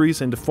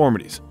 injuries, and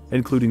deformities,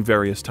 including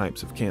various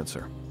types of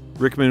cancer.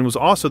 Rickman was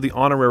also the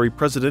honorary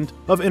president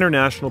of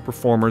International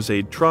Performers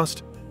Aid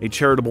Trust, a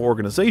charitable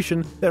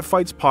organization that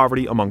fights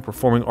poverty among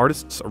performing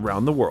artists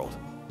around the world.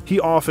 He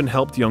often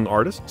helped young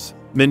artists,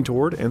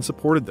 mentored, and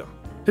supported them.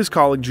 His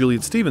colleague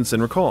Juliet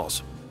Stevenson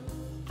recalls,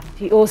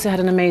 He also had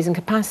an amazing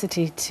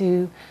capacity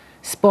to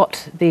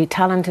spot the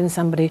talent in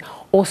somebody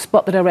or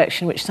spot the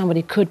direction which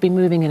somebody could be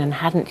moving in and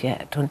hadn't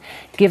yet, and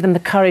give them the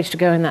courage to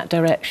go in that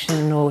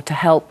direction or to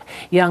help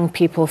young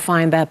people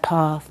find their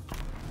path.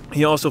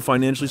 He also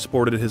financially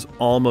supported his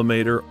alma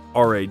mater,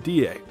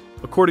 RADA.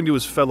 According to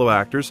his fellow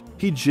actors,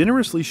 he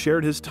generously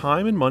shared his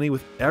time and money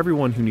with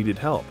everyone who needed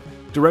help.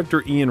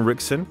 Director Ian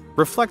Rickson,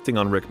 reflecting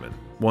on Rickman,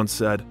 once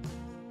said,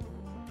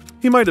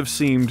 "He might have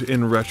seemed,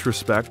 in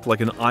retrospect,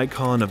 like an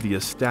icon of the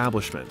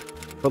establishment,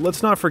 but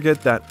let's not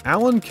forget that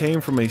Alan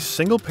came from a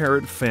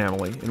single-parent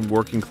family in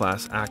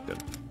working-class Acton.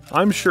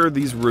 I'm sure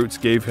these roots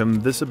gave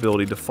him this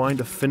ability to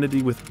find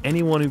affinity with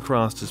anyone who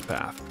crossed his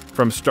path,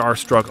 from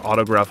starstruck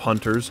autograph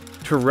hunters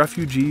to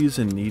refugees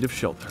in need of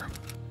shelter."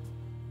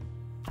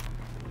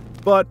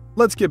 But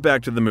let's get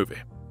back to the movie.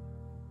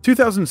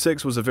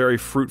 2006 was a very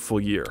fruitful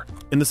year.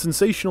 In the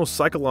sensational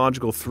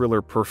psychological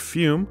thriller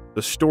Perfume,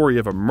 the story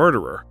of a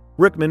murderer,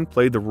 Rickman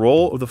played the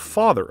role of the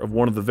father of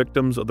one of the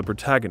victims of the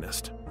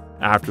protagonist.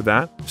 After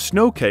that,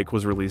 Snowcake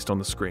was released on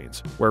the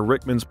screens, where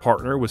Rickman's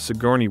partner was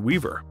Sigourney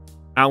Weaver.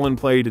 Alan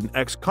played an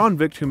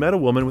ex-convict who met a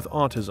woman with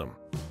autism.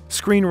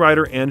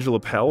 Screenwriter Angela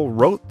Pell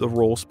wrote the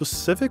role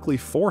specifically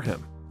for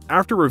him.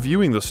 After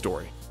reviewing the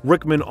story,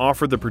 Rickman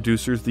offered the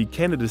producers the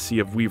candidacy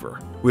of Weaver,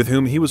 with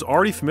whom he was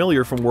already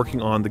familiar from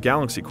working on the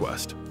Galaxy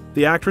Quest.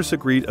 The actress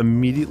agreed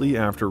immediately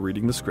after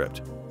reading the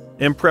script.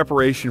 In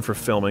preparation for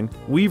filming,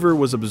 Weaver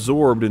was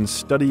absorbed in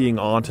studying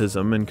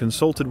autism and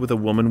consulted with a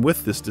woman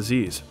with this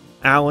disease.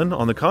 Alan,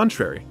 on the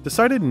contrary,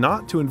 decided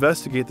not to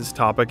investigate this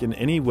topic in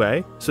any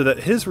way so that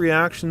his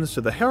reactions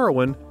to the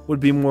heroine would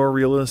be more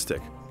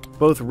realistic.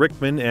 Both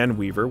Rickman and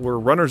Weaver were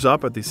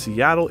runners-up at the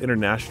Seattle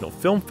International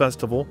Film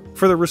Festival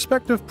for their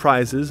respective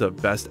prizes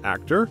of Best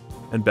Actor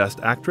and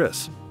Best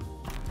Actress.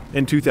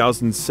 In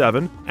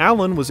 2007,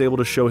 Alan was able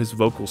to show his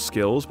vocal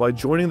skills by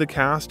joining the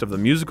cast of the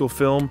musical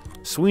film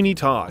Sweeney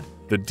Todd,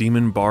 the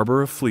Demon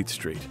Barber of Fleet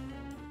Street.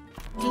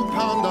 What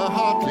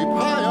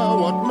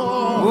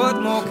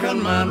more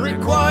can man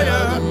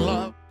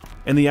require?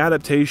 In the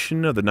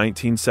adaptation of the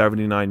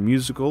 1979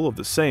 musical of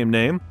the same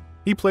name,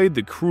 he played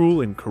the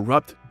cruel and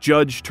corrupt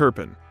Judge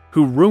Turpin,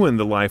 who ruined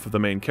the life of the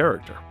main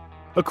character.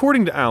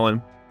 According to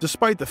Alan,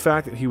 despite the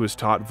fact that he was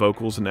taught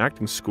vocals in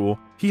acting school,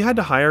 he had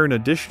to hire an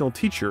additional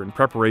teacher in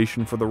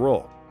preparation for the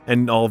role.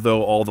 And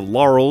although all the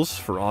laurels,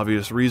 for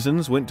obvious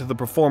reasons, went to the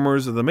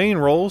performers of the main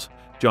roles,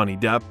 Johnny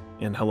Depp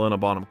and Helena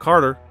Bonham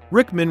Carter,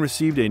 Rickman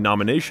received a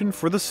nomination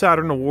for the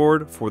Saturn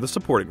Award for the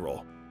supporting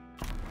role.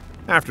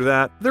 After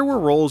that, there were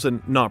roles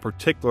in not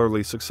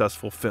particularly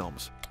successful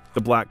films,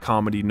 the black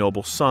comedy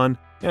Noble Son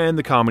and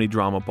the comedy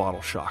drama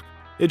Bottle Shock.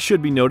 It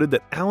should be noted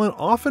that Alan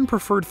often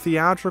preferred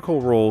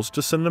theatrical roles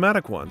to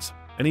cinematic ones,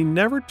 and he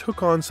never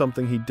took on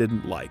something he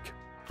didn't like.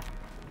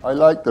 I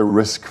like the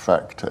risk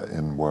factor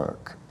in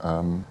work.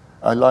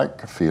 I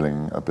like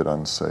feeling a bit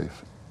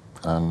unsafe,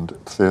 and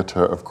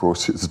theatre, of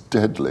course, is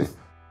deadly.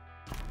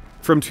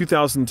 From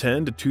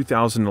 2010 to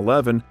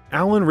 2011,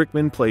 Alan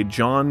Rickman played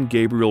John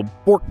Gabriel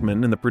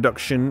Borkman in the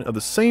production of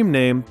the same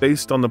name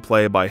based on the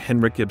play by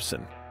Henrik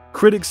Ibsen.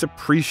 Critics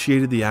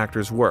appreciated the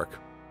actor's work.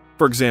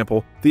 For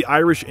example, the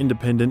Irish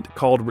Independent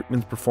called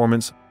Rickman's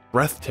performance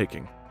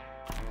breathtaking.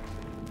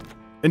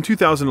 In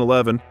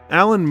 2011,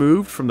 Alan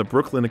moved from the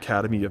Brooklyn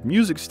Academy of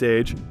Music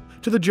stage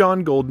to the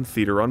John Golden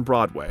Theater on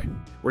Broadway,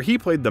 where he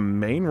played the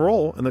main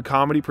role in the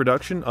comedy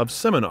production of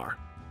Seminar.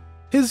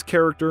 His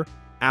character,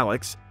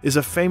 Alex, is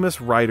a famous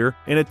writer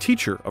and a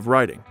teacher of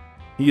writing.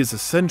 He is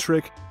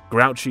eccentric,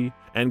 grouchy,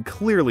 and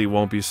clearly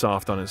won't be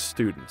soft on his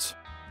students.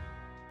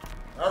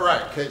 All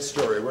right, Kate's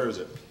story, where is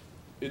it?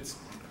 It's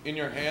in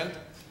your hand.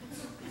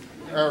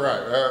 All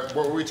right,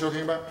 what were we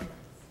talking about?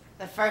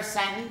 The first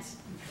sentence.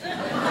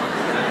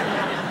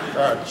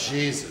 Oh,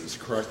 Jesus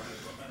Christ.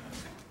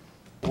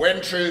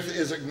 When truth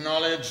is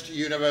acknowledged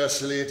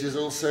universally, it is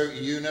also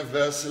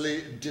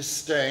universally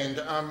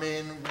disdained. I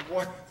mean,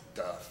 what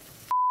the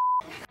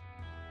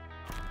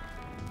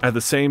At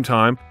the same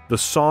time, The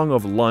Song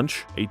of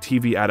Lunch, a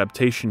TV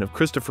adaptation of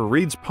Christopher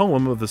Reed's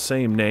poem of the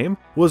same name,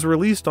 was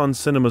released on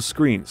cinema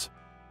screens.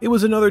 It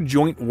was another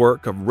joint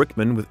work of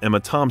Rickman with Emma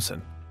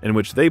Thompson, in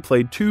which they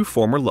played two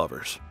former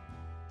lovers.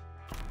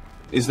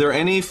 Is there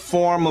any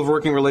form of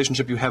working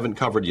relationship you haven't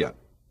covered yet?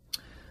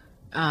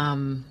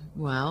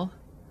 Well,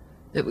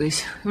 that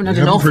we're not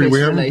an office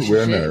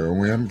relationship.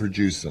 We haven't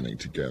produced something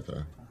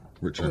together,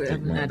 which I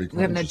think might be quite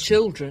We haven't had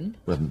children.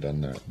 We haven't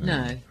done that.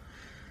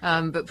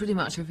 No. But pretty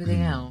much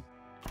everything else.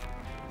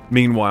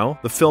 Meanwhile,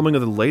 the filming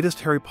of the latest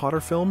Harry Potter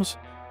films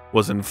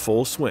was in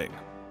full swing.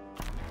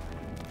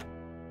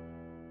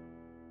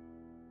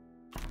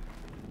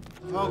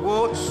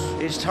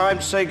 Hogwarts, it's time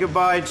to say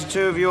goodbye to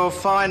two of your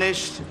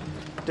finest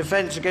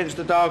Defence Against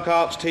the Dark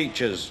Arts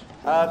teachers.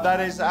 That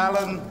is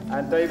Alan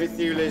and David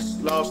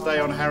Thewlis' last day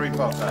on Harry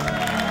Potter.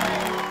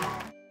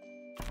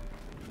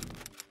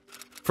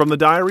 From the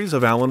Diaries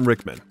of Alan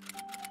Rickman,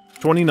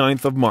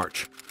 29th of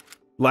March.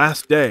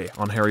 Last day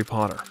on Harry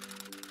Potter.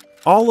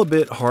 All a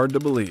bit hard to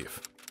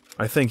believe.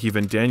 I think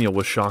even Daniel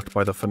was shocked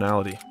by the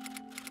finality.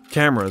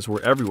 Cameras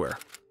were everywhere.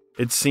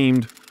 It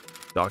seemed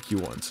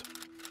docu-ones.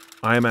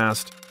 I am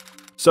asked,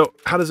 so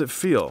how does it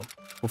feel?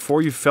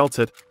 Before you felt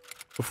it,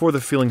 before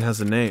the feeling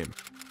has a name.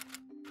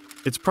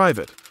 It's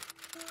private,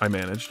 I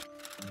managed.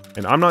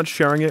 And I'm not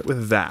sharing it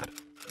with that,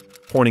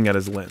 pointing at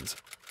his lens.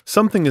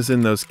 Something is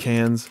in those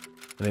cans,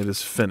 and it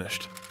is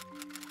finished.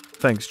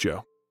 Thanks,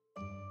 Joe.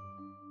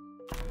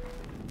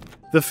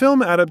 The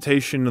film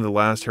adaptation of the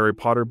last Harry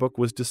Potter book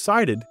was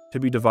decided to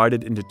be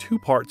divided into two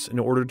parts in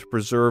order to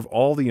preserve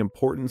all the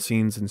important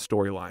scenes and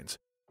storylines.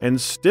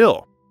 And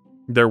still,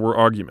 there were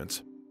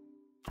arguments.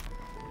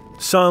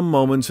 Some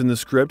moments in the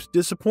script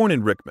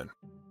disappointed Rickman.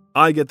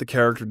 I get the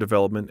character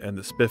development and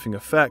the spiffing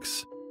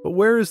effects, but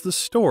where is the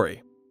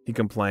story? He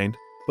complained.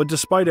 But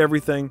despite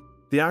everything,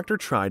 the actor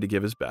tried to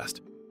give his best.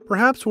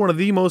 Perhaps one of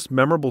the most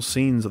memorable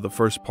scenes of the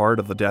first part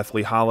of the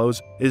Deathly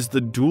Hallows is the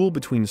duel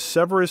between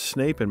Severus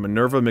Snape and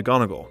Minerva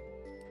McGonagall.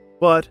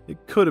 But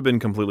it could have been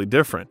completely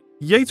different.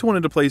 Yates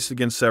wanted to place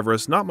against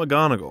Severus not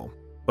McGonagall,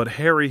 but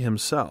Harry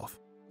himself.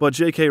 But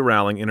J.K.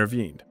 Rowling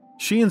intervened.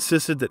 She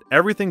insisted that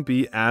everything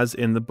be as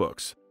in the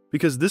books,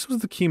 because this was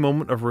the key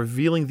moment of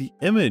revealing the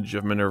image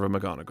of Minerva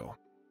McGonagall.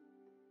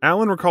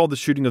 Alan recalled the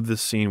shooting of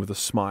this scene with a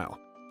smile.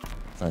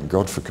 Thank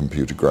God for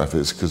computer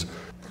graphics, because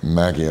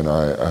Maggie and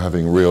I are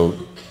having real...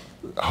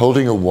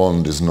 Holding a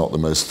wand is not the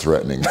most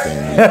threatening thing.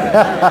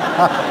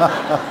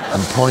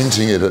 And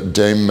pointing it at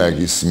Dame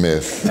Maggie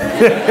Smith,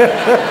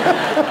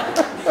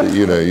 that,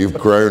 you know, you've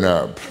grown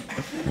up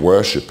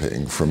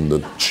worshipping from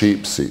the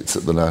cheap seats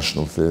at the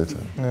National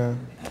Theatre. Yeah.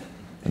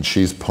 and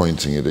she's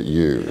pointing it at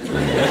you.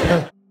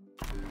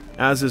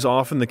 As is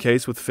often the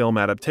case with film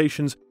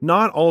adaptations,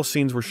 not all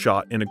scenes were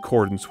shot in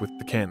accordance with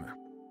the canon.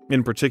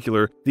 In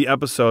particular, the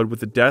episode with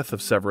the death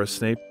of Severus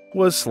Snape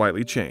was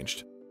slightly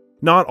changed.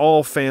 Not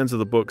all fans of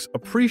the books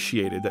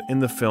appreciated that in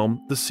the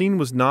film, the scene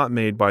was not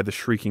made by the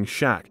Shrieking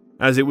Shack,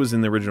 as it was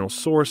in the original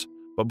source,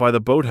 but by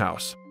the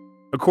boathouse.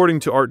 According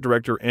to art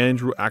director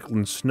Andrew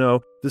Ackland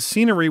Snow, the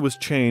scenery was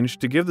changed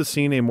to give the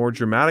scene a more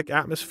dramatic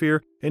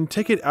atmosphere and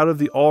take it out of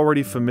the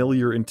already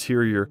familiar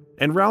interior,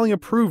 and Rowling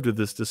approved of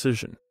this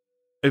decision.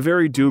 A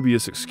very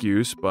dubious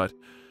excuse, but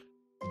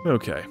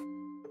okay.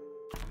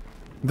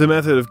 The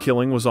method of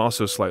killing was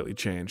also slightly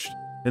changed.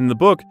 In the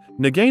book,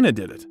 Nagana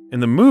did it.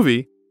 In the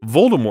movie,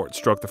 Voldemort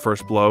struck the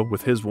first blow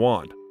with his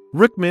wand.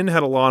 Rickman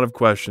had a lot of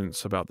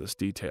questions about this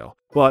detail,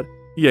 but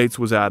Yates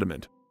was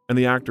adamant, and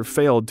the actor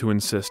failed to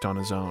insist on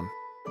his own.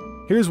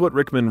 Here's what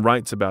Rickman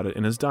writes about it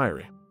in his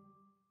diary.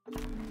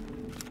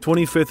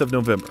 25th of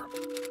November,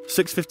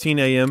 6:15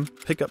 a.m.,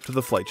 pick up to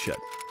the flight shed.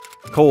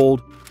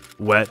 Cold,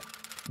 wet,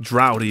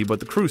 drowsy, but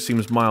the crew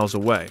seems miles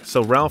away,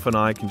 so Ralph and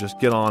I can just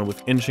get on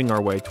with inching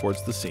our way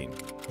towards the scene.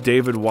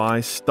 David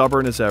Y.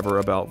 stubborn as ever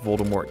about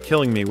Voldemort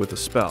killing me with a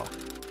spell.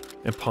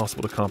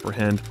 Impossible to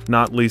comprehend,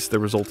 not least the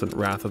resultant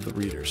wrath of the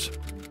readers.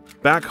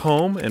 Back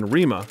home, and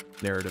Rima,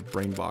 narrative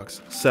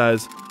brainbox,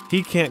 says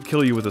he can't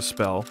kill you with a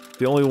spell.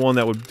 The only one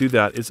that would do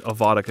that is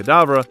Avada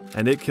Kedavra,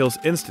 and it kills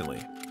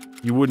instantly.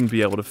 You wouldn't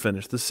be able to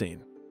finish the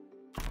scene.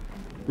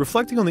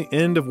 Reflecting on the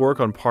end of work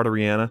on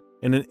Potteriana,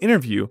 in an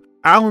interview,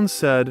 Alan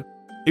said,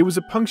 "It was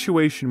a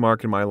punctuation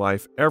mark in my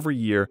life every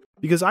year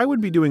because I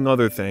would be doing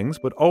other things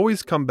but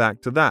always come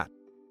back to that,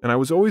 and I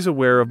was always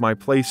aware of my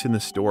place in the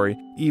story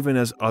even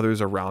as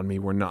others around me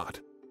were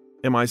not.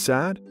 Am I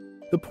sad?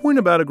 The point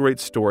about a great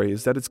story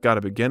is that it's got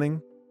a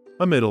beginning,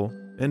 a middle,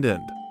 and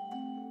end."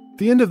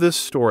 The end of this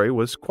story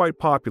was quite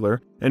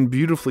popular and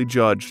beautifully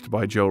judged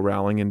by Joe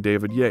Rowling and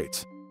David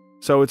Yates,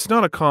 so it's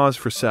not a cause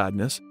for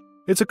sadness,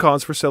 it's a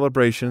cause for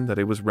celebration that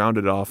it was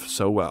rounded off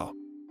so well.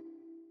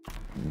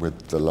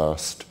 With the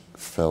last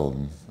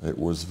film, it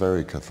was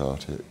very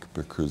cathartic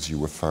because you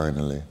were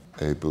finally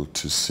able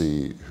to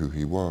see who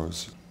he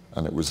was.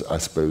 And it was, I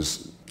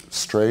suppose,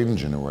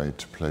 strange in a way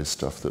to play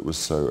stuff that was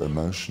so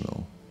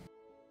emotional.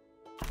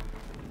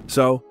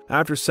 So,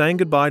 after saying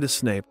goodbye to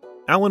Snape,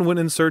 Alan went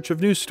in search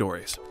of news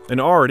stories, and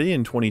already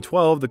in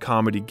 2012 the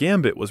comedy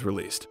Gambit was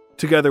released.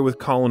 Together with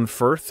Colin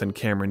Firth and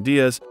Cameron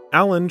Diaz,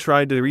 Alan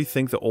tried to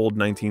rethink the old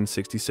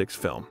 1966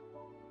 film.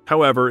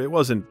 However, it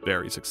wasn't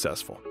very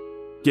successful.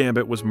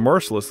 Gambit was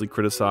mercilessly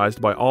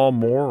criticized by all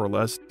more or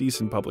less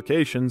decent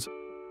publications,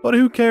 but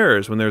who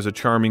cares when there's a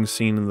charming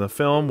scene in the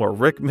film where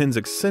Rickman's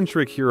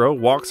eccentric hero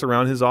walks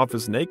around his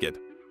office naked?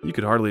 You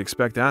could hardly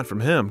expect that from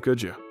him,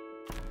 could you?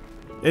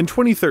 In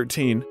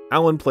 2013,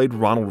 Alan played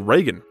Ronald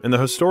Reagan in the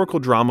historical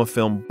drama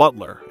film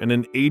Butler and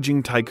an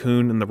aging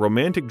tycoon in the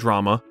romantic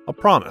drama A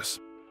Promise.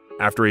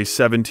 After a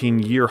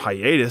 17-year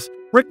hiatus,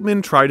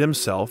 Rickman tried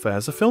himself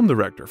as a film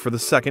director for the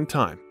second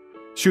time,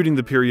 shooting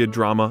the period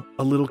drama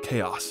A Little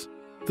Chaos.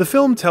 The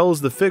film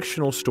tells the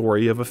fictional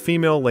story of a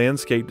female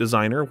landscape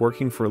designer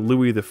working for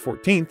Louis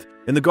XIV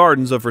in the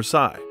gardens of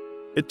Versailles.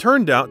 It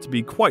turned out to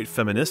be quite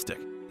feministic,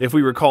 if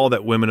we recall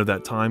that women of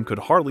that time could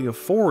hardly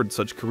afford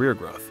such career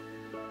growth.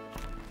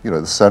 You know,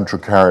 the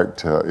central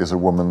character is a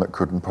woman that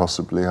couldn't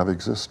possibly have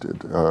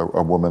existed,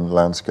 a woman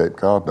landscape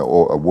gardener,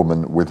 or a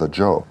woman with a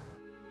job.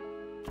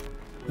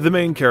 The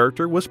main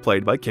character was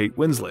played by Kate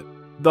Winslet.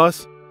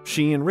 Thus,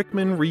 she and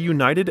Rickman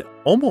reunited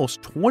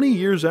almost 20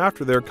 years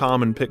after their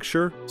common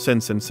picture,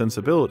 Sense and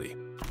Sensibility.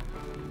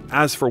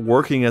 As for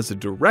working as a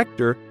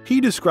director, he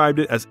described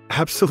it as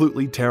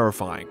absolutely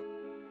terrifying.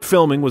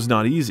 Filming was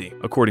not easy,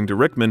 according to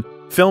Rickman.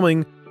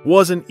 Filming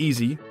wasn't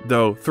easy,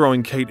 though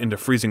throwing Kate into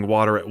freezing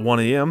water at 1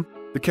 a.m.,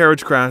 the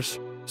carriage crash,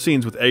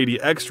 scenes with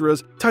 80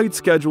 extras, tight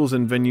schedules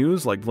in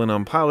venues like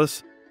Blenheim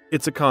Palace,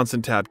 it's a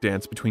constant tap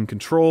dance between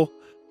control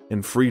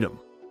and freedom.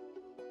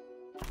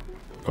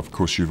 Of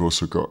course, you've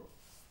also got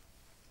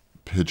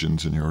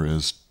pigeons in your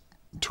ears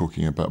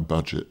talking about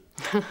budget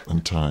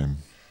and time.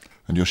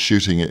 And you're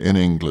shooting it in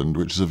England,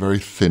 which is a very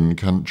thin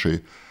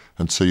country,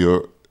 and so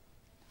you're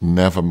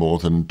never more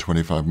than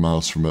 25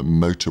 miles from a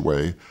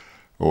motorway,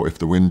 or if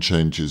the wind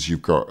changes,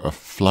 you've got a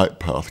flight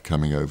path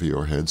coming over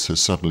your head, so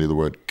suddenly the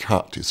word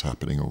cut is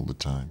happening all the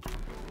time.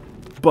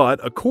 But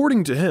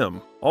according to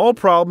him, all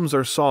problems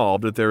are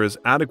solved if there is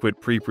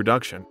adequate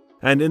pre-production,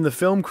 and in the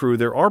film crew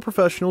there are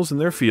professionals in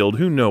their field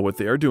who know what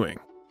they are doing.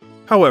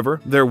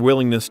 However, their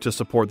willingness to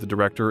support the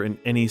director in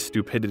any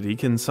stupidity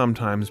can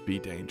sometimes be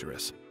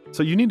dangerous,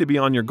 so you need to be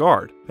on your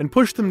guard and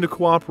push them to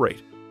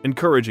cooperate,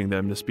 encouraging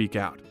them to speak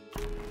out.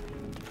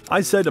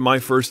 I said to my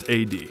first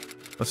AD,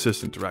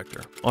 assistant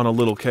director, on A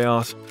Little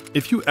Chaos,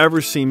 if you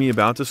ever see me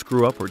about to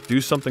screw up or do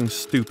something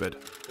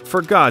stupid,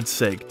 for God's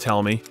sake,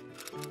 tell me.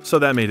 So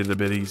that made it a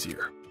bit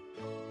easier.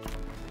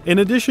 In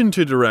addition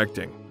to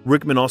directing,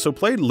 Rickman also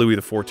played Louis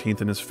XIV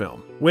in his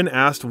film. When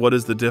asked what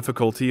is the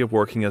difficulty of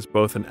working as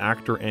both an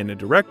actor and a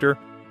director,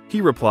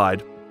 he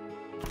replied,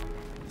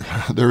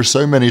 there are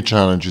so many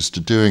challenges to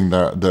doing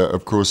that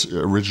of course,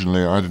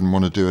 originally I didn't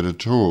want to do it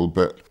at all,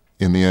 but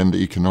in the end,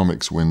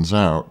 economics wins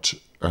out,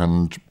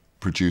 and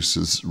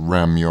producers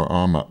ram your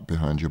arm up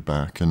behind your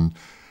back and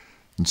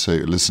say,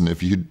 listen,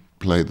 if you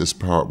play this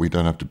part, we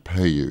don't have to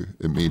pay you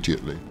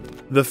immediately.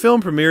 The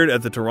film premiered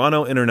at the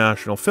Toronto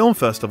International Film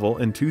Festival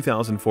in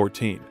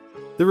 2014.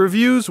 The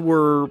reviews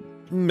were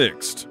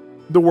mixed.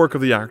 The work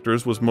of the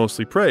actors was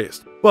mostly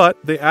praised, but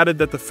they added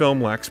that the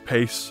film lacks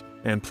pace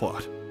and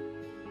plot.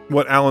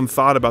 What Alan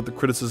thought about the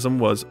criticism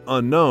was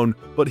unknown,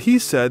 but he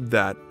said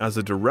that, as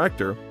a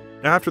director,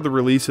 after the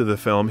release of the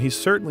film, he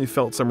certainly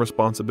felt some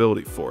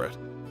responsibility for it.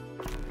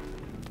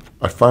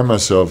 I find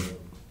myself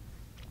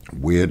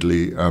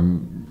weirdly,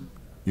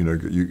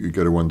 you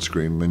go to one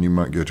screen, then you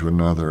might go to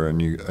another,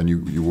 and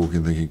you walk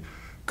in thinking,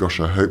 gosh,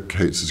 I hope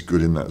Kate's as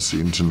good in that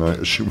scene tonight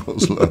as she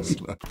was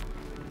last night.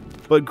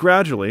 But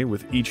gradually,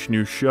 with each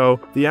new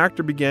show, the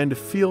actor began to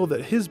feel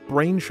that his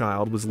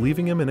brainchild was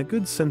leaving him in a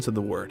good sense of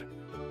the word.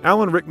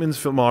 Alan Rickman's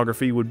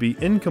filmography would be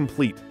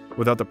incomplete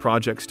without the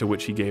projects to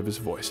which he gave his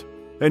voice.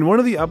 In one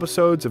of the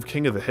episodes of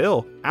King of the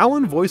Hill,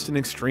 Alan voiced an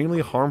extremely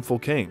harmful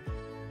king.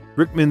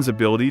 Rickman's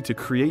ability to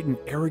create an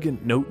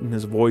arrogant note in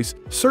his voice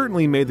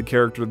certainly made the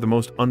character the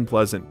most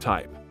unpleasant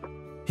type.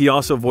 He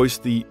also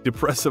voiced the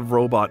depressive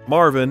robot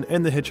Marvin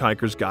in The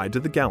Hitchhiker's Guide to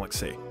the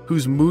Galaxy,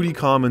 whose moody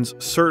comments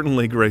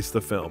certainly graced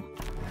the film.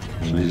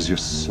 Please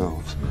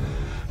yourselves.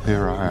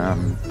 Here I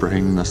am,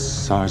 brain the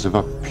size of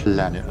a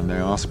planet, and they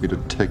ask me to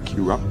take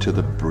you up to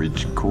the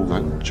bridge. Call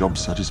that job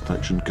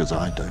satisfaction, because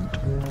I don't.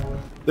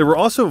 There were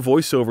also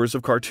voiceovers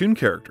of cartoon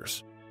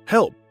characters.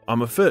 Help,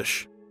 I'm a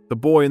Fish, The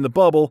Boy in the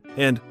Bubble,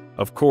 and,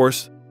 of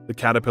course, the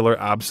caterpillar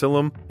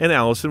Absalom and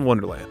Alice in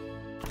Wonderland.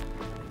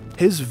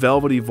 His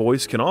velvety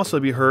voice can also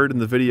be heard in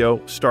the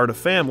video Start a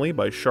Family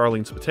by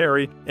Charlene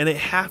Spiteri, and a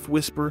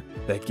half-whisper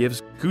that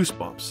gives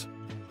goosebumps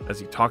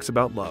as he talks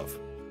about love.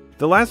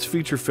 The last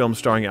feature film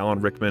starring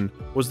Alan Rickman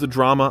was the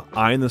drama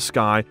Eye in the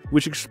Sky,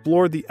 which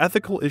explored the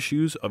ethical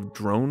issues of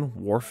drone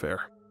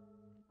warfare.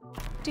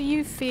 Do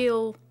you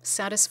feel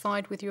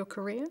satisfied with your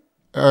career?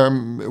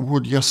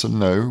 Would yes and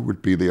no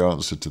would be the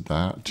answer to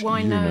that.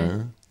 Why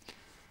no?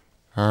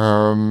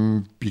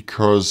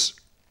 Because,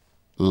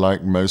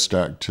 like most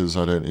actors,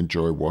 I don't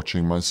enjoy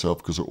watching myself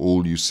because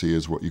all you see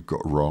is what you've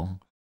got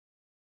wrong.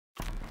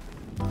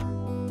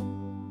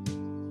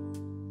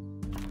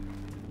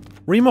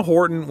 Rima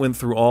Horton went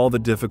through all the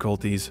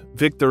difficulties,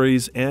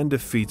 victories, and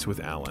defeats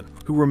with Alan,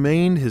 who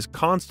remained his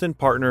constant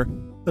partner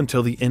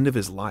until the end of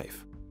his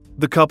life.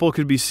 The couple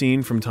could be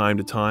seen from time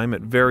to time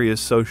at various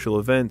social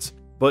events,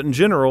 but in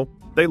general,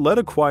 they led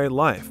a quiet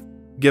life,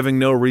 giving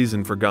no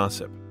reason for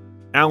gossip.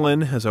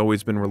 Alan has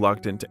always been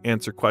reluctant to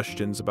answer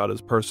questions about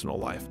his personal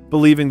life,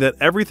 believing that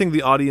everything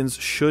the audience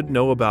should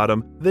know about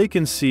him they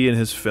can see in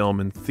his film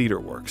and theater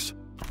works.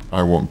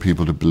 I want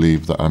people to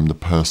believe that I'm the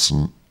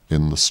person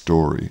in the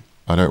story.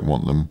 I don't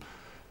want them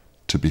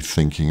to be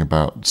thinking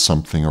about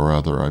something or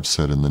other I've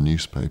said in the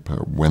newspaper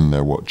when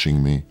they're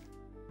watching me.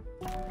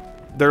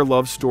 Their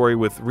love story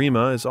with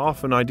Rima is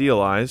often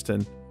idealized,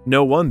 and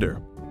no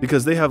wonder,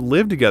 because they have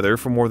lived together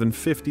for more than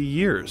 50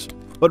 years.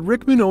 But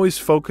Rickman always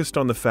focused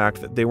on the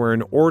fact that they were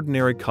an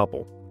ordinary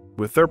couple,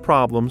 with their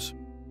problems,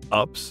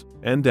 ups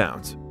and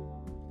downs.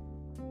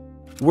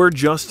 We're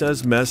just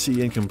as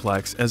messy and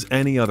complex as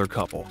any other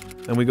couple,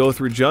 and we go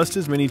through just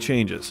as many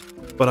changes,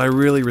 but I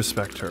really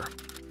respect her.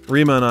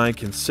 Rima and I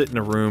can sit in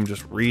a room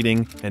just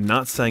reading and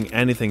not saying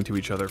anything to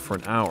each other for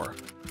an hour.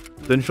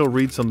 Then she'll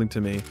read something to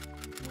me,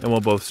 and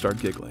we'll both start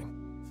giggling.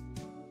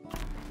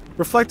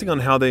 Reflecting on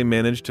how they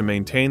managed to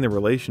maintain their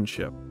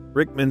relationship,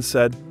 Rickman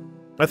said,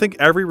 "I think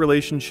every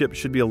relationship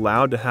should be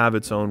allowed to have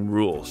its own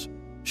rules.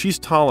 She's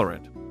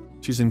tolerant.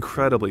 She's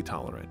incredibly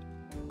tolerant.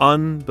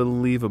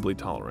 Unbelievably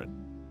tolerant.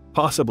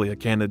 Possibly a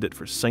candidate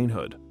for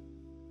sainthood."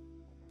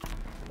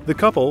 The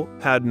couple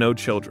had no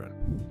children.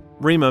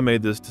 Rima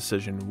made this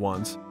decision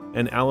once,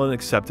 and Alan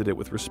accepted it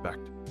with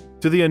respect.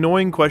 To the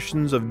annoying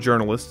questions of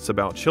journalists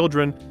about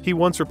children, he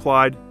once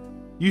replied,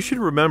 "You should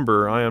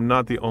remember I am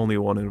not the only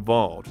one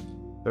involved.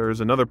 There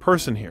is another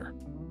person here.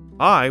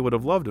 I would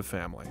have loved a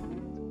family.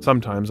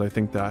 Sometimes I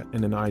think that,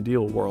 in an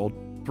ideal world,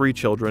 3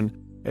 children,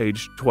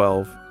 aged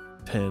 12,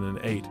 10, and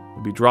 8,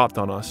 would be dropped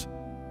on us,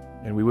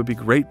 and we would be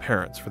great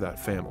parents for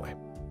that family."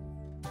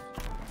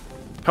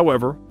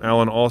 However,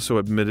 Alan also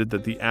admitted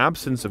that the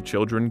absence of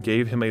children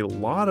gave him a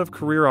lot of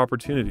career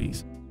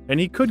opportunities, and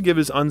he could give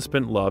his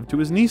unspent love to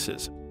his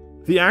nieces.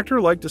 The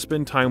actor liked to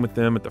spend time with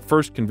them at the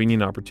first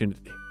convenient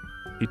opportunity.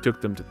 He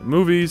took them to the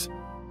movies,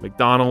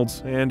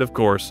 McDonald's, and, of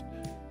course,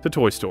 to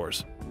toy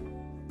stores.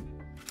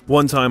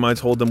 One time I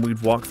told them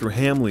we'd walk through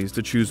Hamleys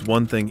to choose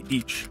one thing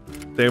each.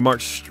 They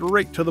marched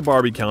straight to the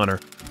Barbie counter.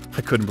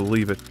 I couldn't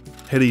believe it.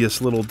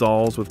 Hideous little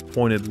dolls with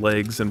pointed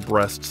legs and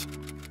breasts.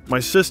 My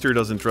sister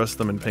doesn't dress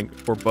them in pink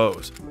or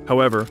bows.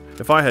 However,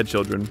 if I had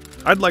children,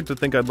 I'd like to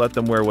think I'd let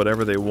them wear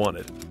whatever they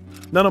wanted.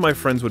 None of my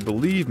friends would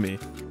believe me,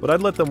 but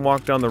I'd let them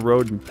walk down the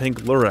road in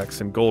pink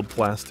Lurex and gold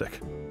plastic.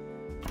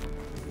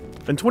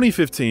 In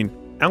 2015,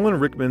 Alan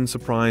Rickman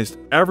surprised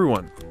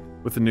everyone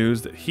with the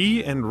news that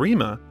he and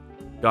Rima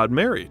got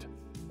married.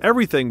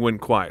 Everything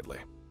went quietly.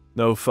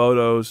 No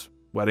photos,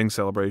 wedding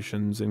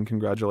celebrations, and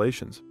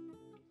congratulations.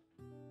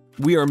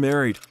 We are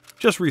married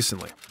just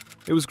recently.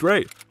 It was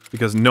great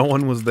because no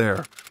one was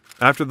there.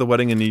 After the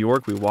wedding in New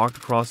York, we walked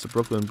across the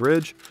Brooklyn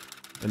Bridge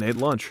and ate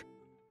lunch.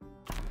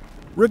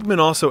 Rickman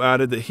also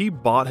added that he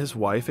bought his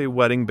wife a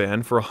wedding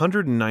band for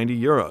 190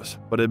 euros,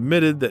 but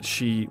admitted that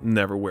she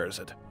never wears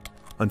it.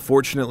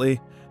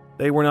 Unfortunately,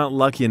 they were not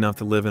lucky enough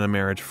to live in a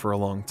marriage for a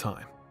long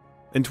time.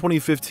 In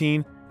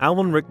 2015,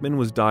 Alan Rickman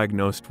was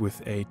diagnosed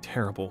with a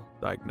terrible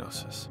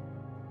diagnosis: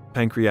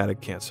 pancreatic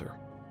cancer.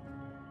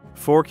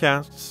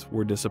 Forecasts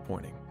were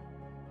disappointing.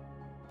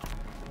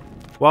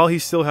 While he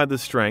still had the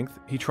strength,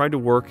 he tried to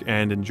work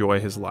and enjoy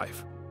his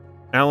life.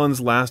 Alan's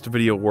last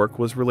video work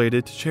was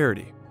related to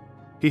charity.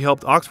 He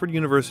helped Oxford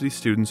University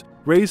students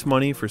raise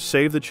money for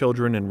Save the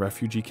Children and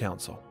Refugee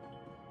Council.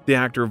 The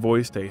actor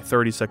voiced a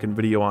 30-second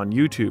video on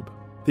YouTube.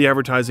 The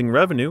advertising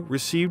revenue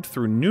received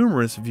through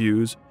numerous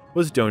views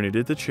was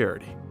donated to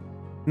charity.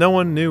 No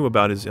one knew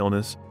about his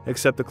illness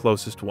except the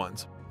closest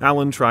ones.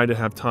 Alan tried to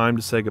have time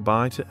to say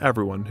goodbye to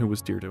everyone who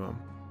was dear to him.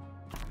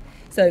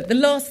 So the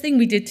last thing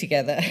we did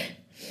together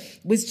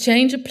was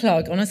change a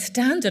plug on a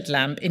standard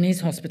lamp in his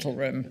hospital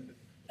room.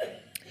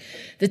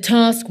 The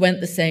task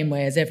went the same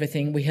way as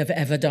everything we have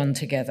ever done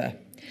together.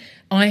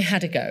 I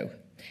had a go.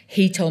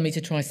 He told me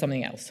to try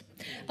something else.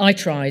 I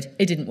tried,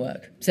 it didn't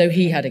work, so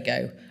he had a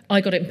go. I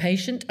got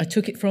impatient, I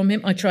took it from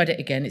him, I tried it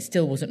again, it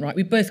still wasn't right.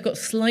 We both got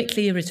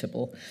slightly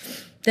irritable.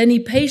 Then he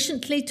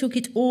patiently took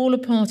it all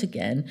apart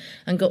again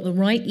and got the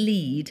right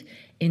lead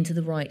into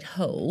the right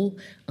hole.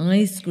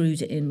 I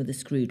screwed it in with a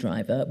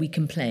screwdriver. We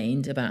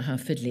complained about how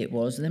fiddly it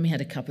was, and then we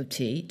had a cup of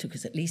tea. It took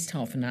us at least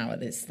half an hour,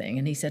 this thing,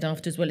 and he said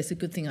afterwards, well, it's a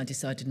good thing I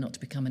decided not to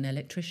become an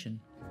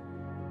electrician.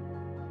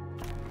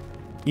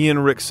 Ian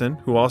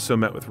Rickson, who also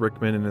met with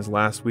Rickman in his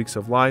last weeks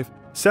of life,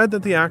 said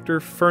that the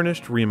actor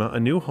furnished Rima a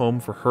new home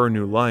for her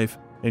new life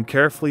and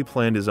carefully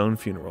planned his own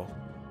funeral,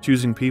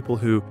 choosing people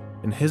who,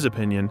 in his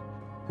opinion,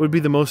 would be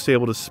the most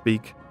able to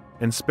speak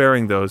and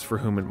sparing those for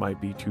whom it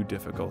might be too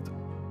difficult.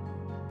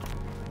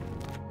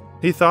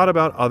 He thought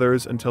about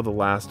others until the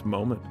last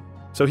moment,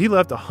 so he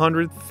left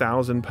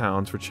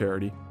 £100,000 for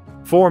charity.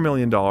 $4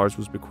 million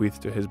was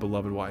bequeathed to his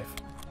beloved wife.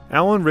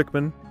 Alan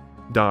Rickman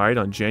died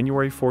on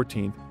January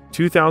 14,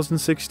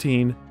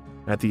 2016,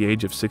 at the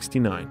age of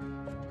 69.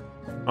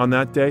 On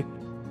that day,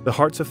 the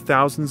hearts of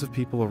thousands of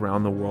people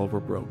around the world were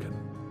broken.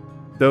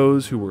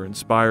 Those who were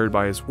inspired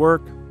by his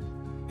work,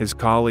 his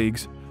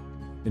colleagues,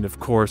 and of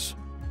course,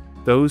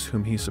 those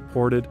whom he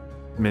supported,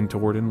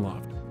 mentored, and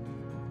loved.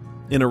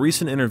 In a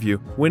recent interview,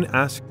 when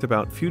asked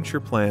about future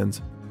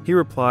plans, he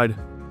replied,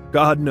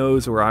 "God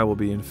knows where I will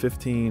be in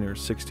 15 or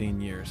 16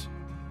 years."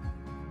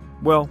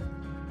 Well,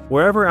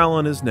 wherever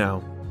Alan is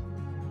now,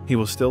 he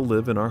will still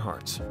live in our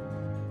hearts.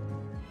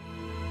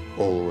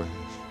 Always.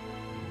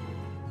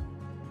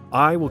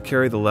 I will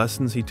carry the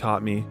lessons he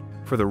taught me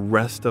for the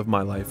rest of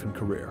my life and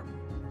career,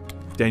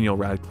 Daniel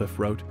Radcliffe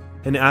wrote,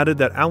 and added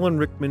that Alan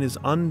Rickman is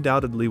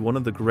undoubtedly one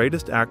of the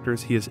greatest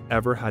actors he has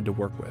ever had to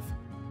work with.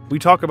 We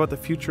talk about the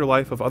future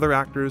life of other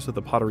actors of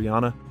the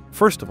Potteriana,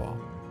 first of all,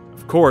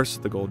 of course,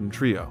 the Golden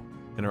Trio,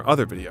 in our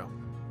other video.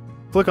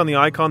 Click on the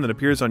icon that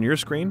appears on your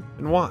screen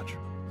and watch.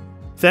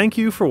 Thank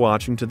you for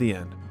watching to the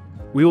end.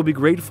 We will be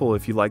grateful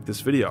if you like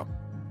this video.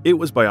 It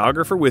was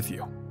Biographer with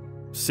you.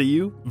 See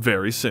you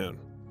very soon.